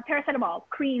like paracetamol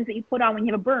creams that you put on when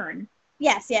you have a burn.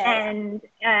 Yes, and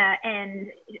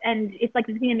it's like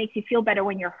the thing that makes you feel better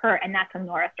when you're hurt, and that's when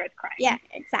Nora starts crying. Yeah,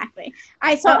 exactly.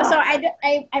 I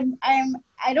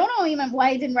don't know even why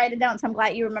I didn't write it down, so I'm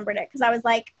glad you remembered it, because I was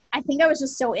like, I think I was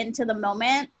just so into the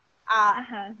moment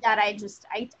that I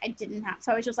didn't have.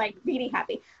 So I was just like really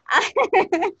happy.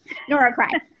 Nora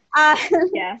cried.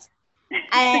 Yeah.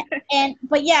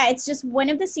 But yeah, it's just one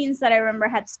of the scenes that I remember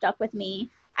had stuck with me.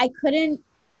 I couldn't,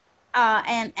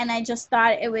 and I just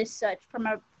thought it was such, from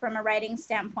a writing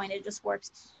standpoint, it just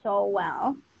works so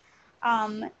well.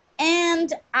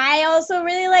 And I also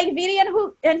really like Viri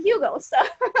and Hugo, so.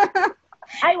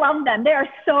 I love them. They are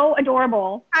so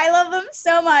adorable. I love them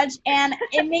so much, and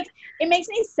it makes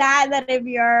me sad that if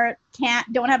you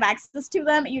don't have access to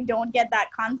them, you don't get that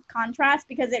contrast,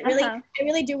 because it really, I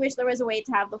really do wish there was a way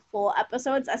to have the full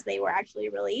episodes as they were actually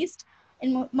released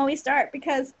in Movistar,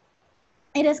 because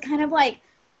it is kind of like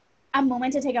a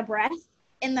moment to take a breath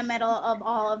in the middle of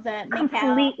all of the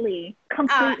completely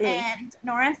and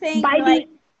Nora thing. Like,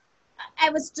 I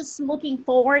was just looking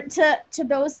forward to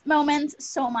those moments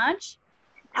so much.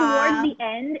 Towards the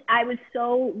end, I was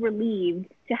so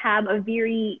relieved to have a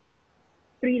very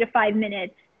 3 to 5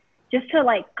 minutes just to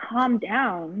like calm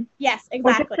down. Yes,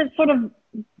 exactly. Or just to sort of,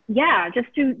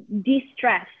 just to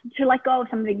de-stress, to let go of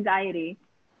some of the anxiety.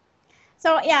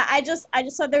 So yeah, I just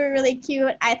thought they were really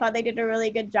cute. I thought they did a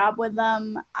really good job with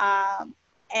them.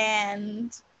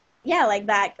 And yeah, like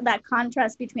that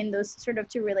contrast between those sort of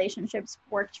two relationships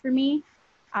worked for me.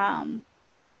 I'm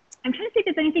trying to see if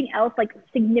there's anything else like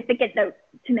significant to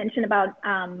mention about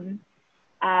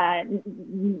Bad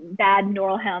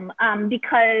Norlham,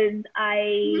 because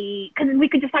we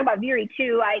could just talk about Viri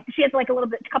too. She has like a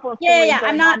couple of stories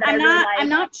going on that I really like. I'm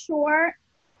not sure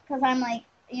because I'm like,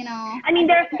 you know. I mean,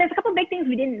 there's a couple of big things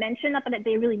we didn't mention, not that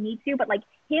they really need to, but like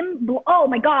oh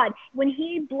my God, when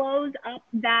he blows up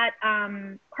that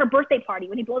her birthday party,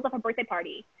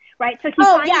 right? So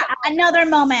another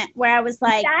moment where I was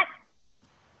like,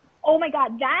 oh my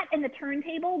God, that and the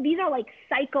turntable, these are like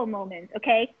psycho moments,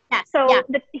 okay? Yes, so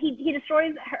he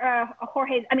destroys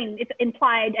Jorge's, I mean, it's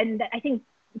implied, and I think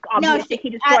obviously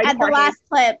he destroyed at the last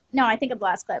clip. No, I think at the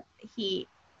last clip, he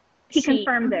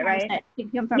confirms it, right? He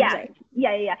confirms it.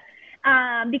 Yeah.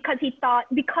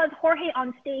 Because Jorge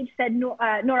on stage said,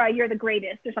 Nora, you're the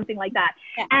greatest, or something like that.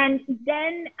 Yeah. And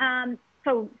then,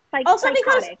 also psychotic.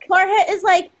 Because Jorge is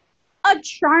like a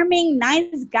charming,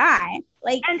 nice guy.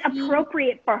 Like, and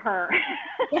appropriate for her.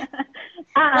 Yeah.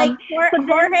 Like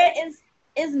Jorge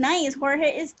is nice.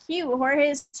 Jorge is cute. Jorge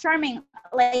is charming.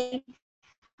 Like,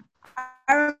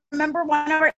 I remember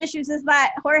one of our issues is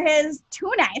that Jorge is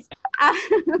too nice.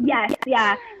 Yes,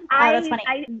 yeah. That's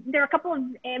funny. There are a couple of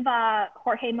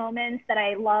Jorge moments that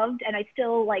I loved, and I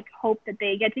still like hope that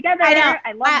they get together. I know.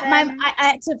 I love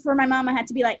them. For my mom, I had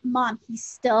to be like, Mom, he's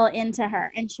still into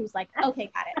her, and she was like,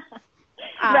 okay, got it.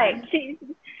 Right.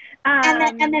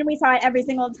 And then we saw it every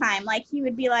single time. Like, he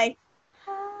would be like,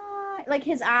 ah, like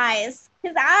his eyes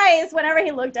whenever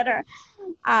he looked at her.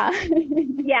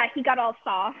 Yeah, he got all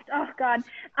soft. Oh God.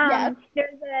 Yes.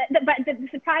 There's the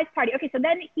surprise party. Okay, so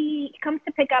then he comes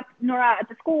to pick up Nora at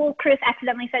the school. Chris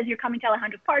accidentally says, "You're coming to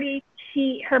Alejandra's party."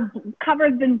 Her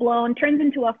cover's been blown, turns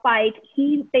into a fight.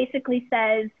 He basically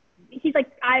says, he's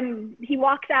like, he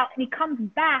walks out and he comes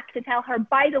back to tell her,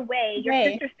 by the way, your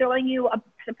sister's throwing you a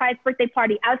surprise birthday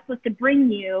party. I was supposed to bring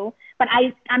you, but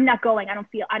I'm not going. I'm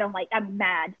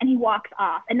mad. And he walks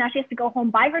off. And now she has to go home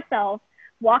by herself,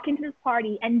 walk into this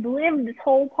party and live this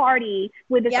whole party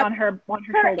with it on her shoulders.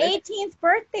 Her 18th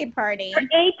birthday party. Her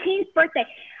 18th birthday.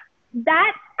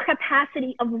 That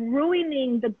capacity of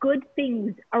ruining the good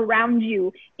things around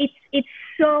you, it's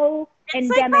so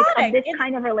endemic of this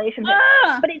kind of relationship.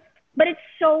 But it's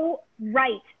so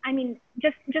right. I mean,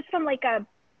 just from like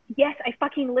yes, I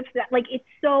fucking lived that. Like, it's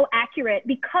so accurate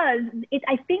because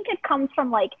I think it comes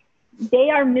from like, they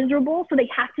are miserable, so they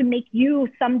have to make you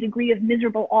some degree of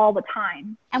miserable all the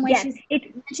time. And when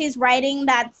she's riding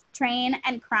that train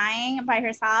and crying by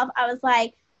herself, I was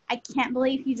like, I can't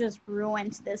believe you just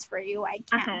ruined this for you. I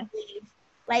can't believe.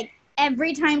 Like,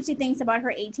 every time she thinks about her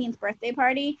 18th birthday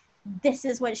party, this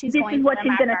is what she's going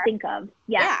to think of.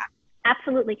 Yeah,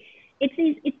 absolutely. It's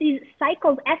these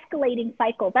cycles, escalating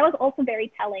cycles. That was also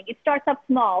very telling. It starts up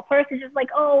small. First, it's just like,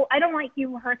 oh, I don't like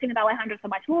you rehearsing with Alejandro so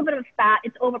much. A little bit of a spat.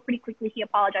 It's over pretty quickly. He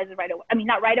apologizes right away. I mean,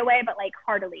 not right away, but like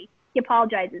heartily. He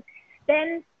apologizes.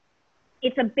 Then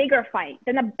it's a bigger fight,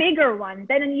 then a bigger one,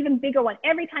 then an even bigger one.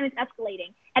 Every time it's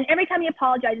escalating. And every time he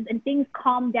apologizes and things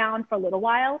calm down for a little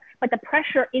while, but the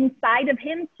pressure inside of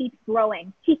him keeps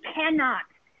growing. He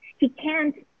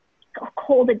can't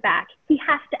hold it back. He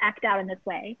has to act out in this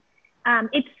way.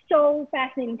 It's so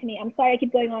fascinating to me. I'm sorry I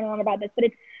keep going on and on about this, but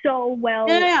it's so well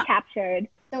captured.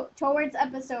 So towards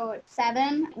episode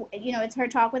 7, it's her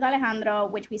talk with Alejandro,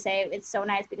 which we say it's so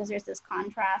nice because there's this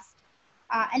contrast.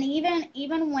 And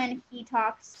even when he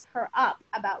talks her up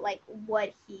about like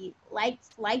what he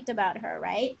liked about her,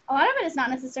 right? A lot of it is not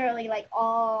necessarily like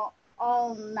all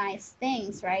nice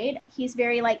things, right? He's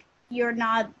very like, you're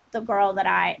not the girl that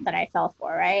I fell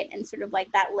for, right? And sort of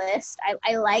like that list.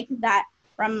 I like that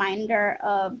reminder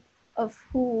of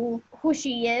who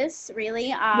she is,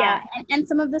 really. And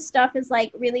some of the stuff is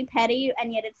like really petty,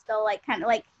 and yet it's still like kind of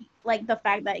like the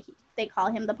fact that they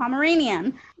call him the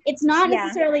Pomeranian. It's not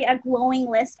necessarily a glowing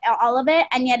list, all of it,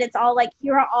 and yet it's all like,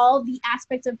 here are all the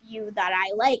aspects of you that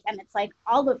I like, and it's like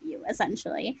all of you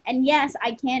essentially. And yes,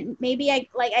 I think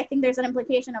there's an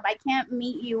implication of I can't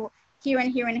meet you here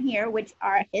and here and here, which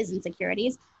are his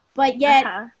insecurities, but yet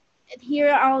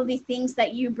here are all of the things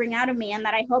that you bring out of me and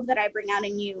that I hope that I bring out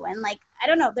in you. And like, I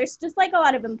don't know, there's just like a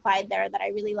lot of implied there that I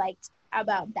really liked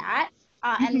about that.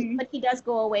 But he does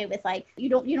go away with like, you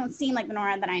don't seem like the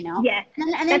Nora that I know. Yeah.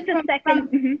 And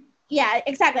then yeah,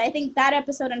 exactly. I think that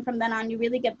episode and from then on, you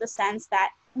really get the sense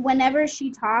that whenever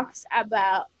she talks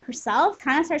about herself,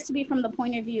 kind of starts to be from the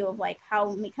point of view of like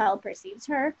how Mikael perceives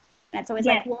her. And it's always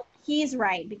like, well, he's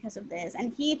right because of this,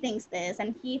 and he thinks this,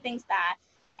 and he thinks that.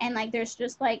 and like there's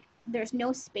just like there's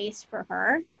no space for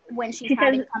her when she's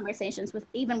having conversations with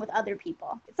even with other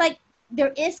people. It's like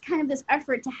there is kind of this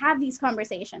effort to have these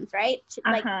conversations, right?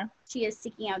 Like she is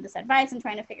seeking out this advice and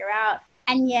trying to figure out,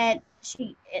 and yet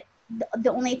the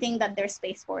only thing that there's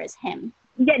space for is him.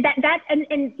 Yeah,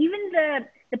 and even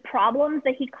the problems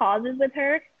that he causes with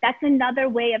her, that's another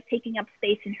way of taking up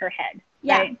space in her head.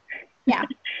 Yeah. Right? Yeah.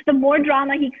 The more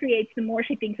drama he creates, the more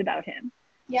she thinks about him.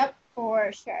 Yep,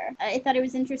 for sure. I thought it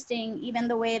was interesting, even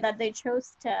the way that they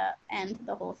chose to end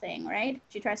the whole thing, right?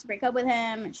 She tries to break up with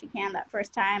him, and she can that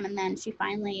first time, and then she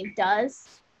finally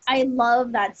does. I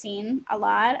love that scene a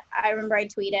lot. I remember I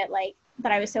tweeted, like,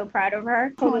 that I was so proud of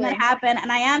her when that happened,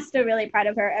 and I am still really proud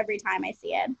of her every time I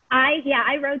see it.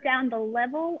 I wrote down the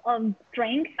level of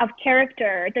strength of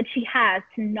character that she has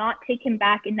to not take him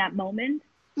back in that moment.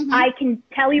 Mm-hmm. I can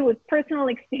tell you with personal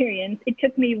experience, it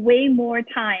took me way more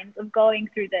times of going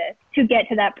through this to get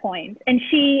to that point. And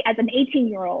she, as an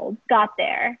 18-year-old, got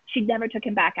there. She never took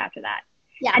him back after that.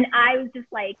 Yeah. And I was just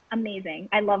like, amazing.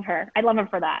 I love her. I love her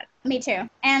for that. Me too.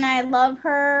 And I love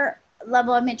her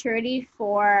level of maturity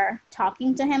for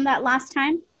talking to him that last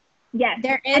time. Yes.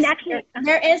 There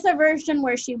is a version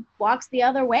where she walks the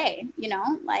other way, you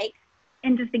know, like.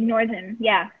 And just ignores him.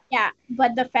 Yeah. Yeah.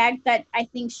 But the fact that I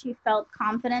think she felt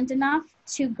confident enough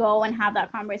to go and have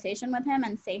that conversation with him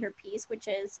and say her piece, which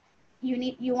is,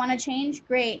 you want to change?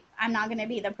 Great. I'm not going to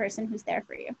be the person who's there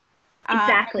for you.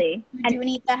 Exactly. You do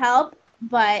need the help,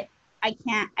 but I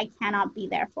cannot be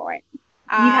there for it.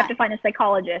 You have to find a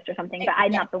psychologist or something, but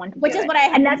I'm not the one to do it. Which is what I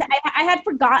had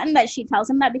forgotten that she tells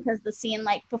him that, because the scene,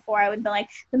 like, before I would be like,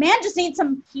 the man just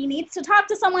he needs to talk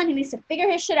to someone, he needs to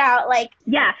figure his shit out, like.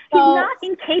 Yeah, so, he's not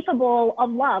incapable of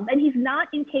love, and he's not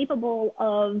incapable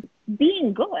of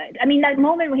being good. I mean, that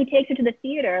moment when he takes her to the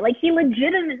theater, like, he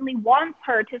legitimately wants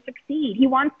her to succeed. He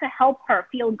wants to help her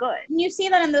feel good. And you see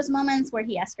that in those moments where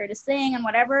he asks her to sing and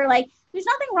whatever, like, there's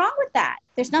nothing wrong with that.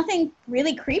 There's nothing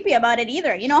really creepy about it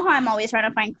either. You know how I'm always trying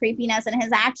to find creepiness in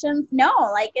his actions? No,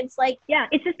 like, it's like. Yeah,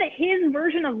 it's just that his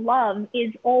version of love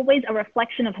is always a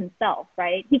reflection of himself,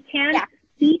 right? He can't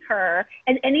see her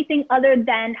as anything other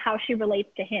than how she relates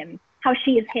to him, how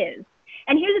she is his.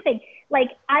 And here's the thing,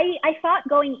 like, I thought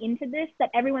going into this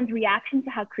that everyone's reaction to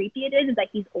how creepy it is that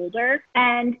he's older.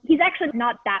 And he's actually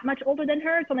not that much older than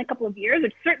her. It's only a couple of years,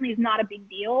 which certainly is not a big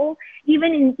deal.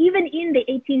 Even in the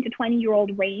 18 to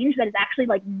 20-year-old range, that is actually,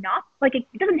 like, not, like, it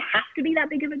doesn't have to be that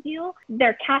big of a deal.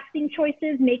 Their casting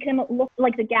choices make him look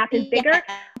like the gap is bigger.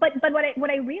 But what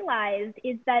I realized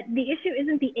is that the issue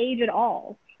isn't the age at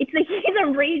all. It's like he's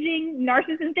a raging,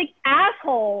 narcissistic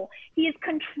asshole. He is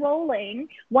controlling.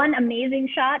 One amazing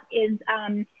shot is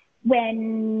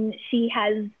when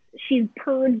she's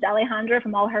purged Alejandra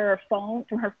from her phone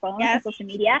and social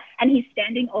media, and he's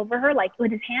standing over her, like,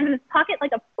 with his hands in his pocket,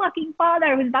 like a fucking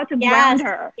father who's about to ground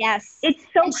her. Yes. It's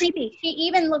so creepy. She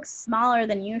even looks smaller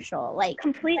than usual, like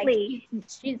completely. Like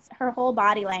she's her whole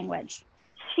body language.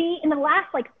 She, in the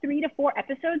last, like, 3 to 4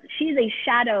 episodes, she's a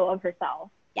shadow of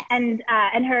herself. Yes.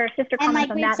 And her sister comments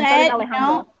on that. And like we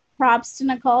said, props to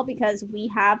Nicole, because we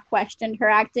have questioned her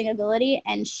acting ability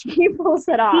and she pulls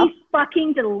it off. She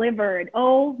fucking delivered.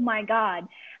 Oh my God.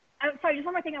 Sorry, just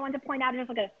one more thing I want to point out, just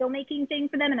like a filmmaking thing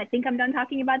for them, and I think I'm done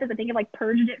talking about this. I think I've, like,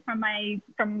 purged it from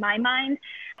my mind.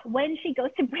 When she goes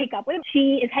to break up with him,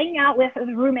 she is hanging out with his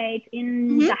roommate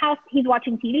in the house. He's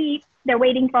watching TV. They're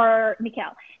waiting for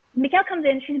Mikhail. Mikhail comes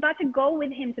in, she's about to go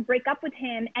with him to break up with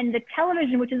him, and the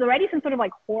television, which is already some sort of,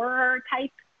 like, horror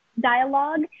type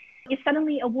dialogue, is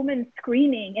suddenly a woman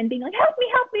screaming and being like, help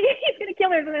me, he's gonna kill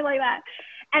her, something like that.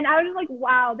 And I was just like,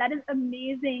 wow, that is an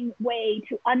amazing way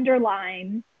to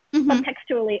underline,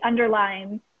 subtextually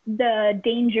underline the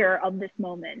danger of this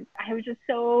moment. I was just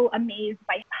so amazed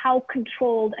by how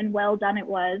controlled and well done it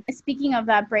was. Speaking of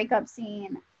that breakup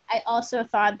scene, I also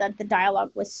thought that the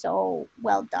dialogue was so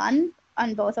well done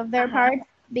on both of their parts,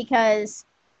 because,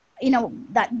 you know,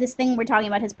 that this thing we're talking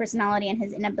about, his personality and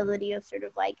his inability of sort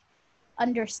of, like,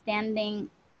 understanding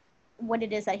what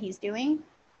it is that he's doing.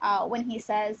 When he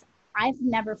says, I've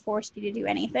never forced you to do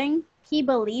anything, he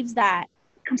believes that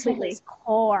completely. To his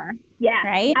core. Yeah,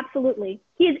 right? Absolutely.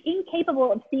 He is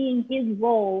incapable of seeing his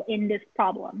role in this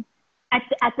problem at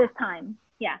this time.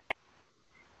 Yeah.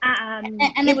 And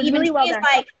then even really well done.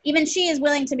 Like, even she is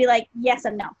willing to be like, yes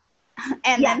and no.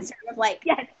 And then sort of like,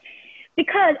 yes,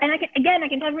 because, and I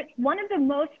can tell you, one of the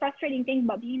most frustrating things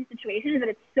about being in a situation is that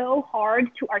it's so hard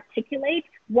to articulate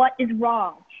what is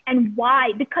wrong and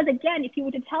why. Because again, if you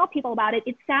were to tell people about it,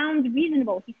 it sounds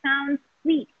reasonable. He sounds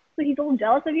sweet. So he's a little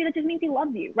jealous of you. That just means he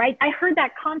loves you, right? I heard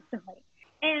that constantly.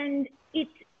 And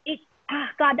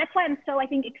God, that's why I'm so, I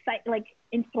think, excited, like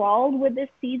enthralled with this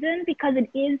season, because it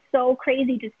is so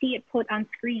crazy to see it put on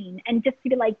screen and just to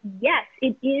be like, yes,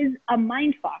 it is a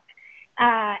mind fuck.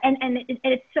 And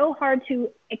it's so hard to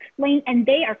explain, and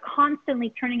they are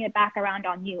constantly turning it back around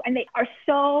on you, and they are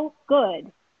so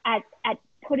good at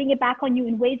putting it back on you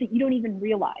in ways that you don't even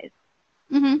realize.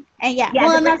 Mm-hmm. And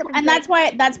well, and that's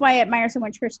why I admire so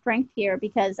much her strength here,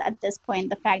 because at this point,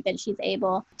 the fact that she's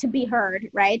able to be heard,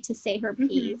 right, to say her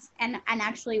piece, and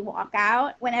actually walk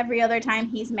out, when every other time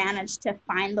he's managed to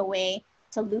find the way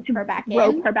to loop her back in.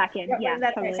 Rope her back in.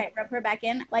 Rope her back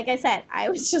in. Like I said, I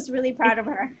was just really proud of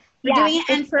her for doing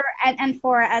it, and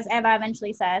for, as Eva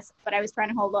eventually says, but I was trying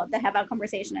to hold up the Eva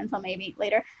conversation until maybe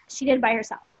later, she did it by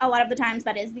herself. A lot of the times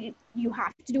that is you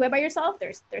have to do it by yourself.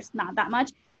 There's not that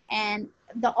much. And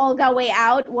the Olga way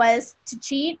out was to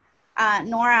cheat.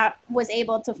 Noura was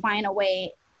able to find a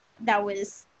way that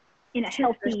was in a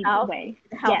healthy way.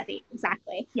 Healthy, yes.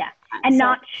 Exactly. Yeah, and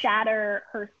not shatter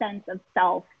her sense of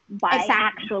self by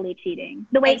actually cheating.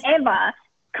 The way Eva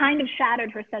kind of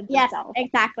shattered her sense of self. Yes,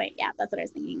 exactly. Yeah, that's what I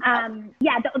was thinking. I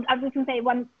was going to say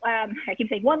I keep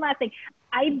saying one last thing.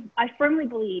 I firmly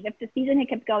believe if the season had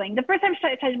kept going, the first time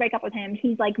she tried to break up with him,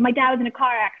 he's like, my dad was in a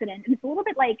car accident. And it's a little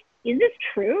bit like, is this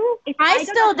true? I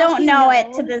still don't know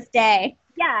it to this day.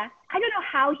 Yeah. I don't know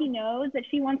how he knows that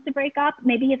she wants to break up.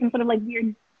 Maybe he has some sort of like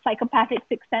weird psychopathic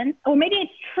sixth sense, or maybe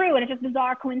it's true and it's just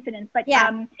bizarre coincidence. But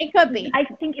it could be. I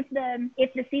think if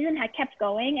the season had kept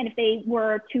going, and if they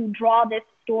were to draw this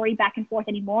story back and forth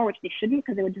anymore, which they shouldn't,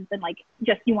 because it would just been like,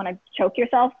 just you want to choke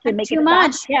yourself to make it too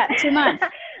much. Yeah, too much.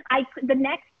 The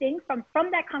next thing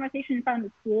from that conversation in front of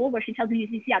the school where she tells him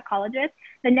he's a psychologist,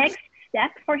 the next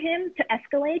step for him to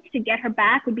escalate to get her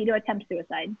back would be to attempt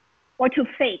suicide, or to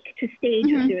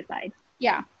stage a suicide.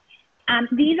 Yeah.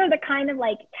 These are the kind of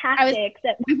like tactics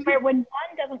where when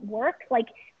one doesn't work, like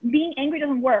being angry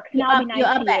doesn't work. So now I'll be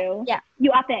nice to you. Yeah.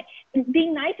 You up it.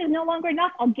 Being nice is no longer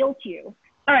enough. I'll guilt you.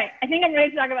 All right. I think I'm ready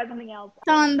to talk about something else.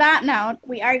 So on that note,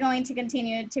 we are going to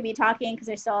continue to be talking, because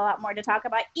there's still a lot more to talk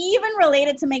about, even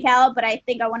related to Mikhail. But I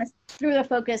think I want to through the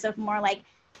focus of more like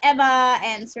Eva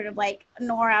and sort of like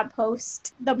Noura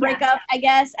post the breakup, I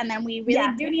guess. And then we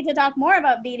really do need to talk more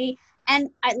about Vidi, and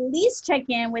at least check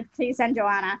in with Chris and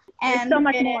Joanna. And there's so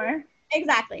much more.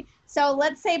 Exactly. So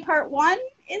let's say part 1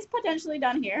 is potentially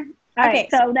done here. All right.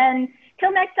 So then,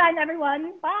 till next time,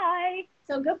 everyone. Bye.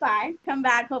 So goodbye. Come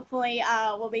back. Hopefully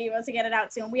we'll be able to get it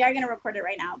out soon. We are going to record it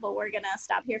right now, but we're going to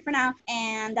stop here for now.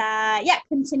 And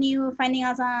continue finding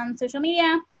us on social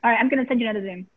media. All right. I'm going to send you another Zoom.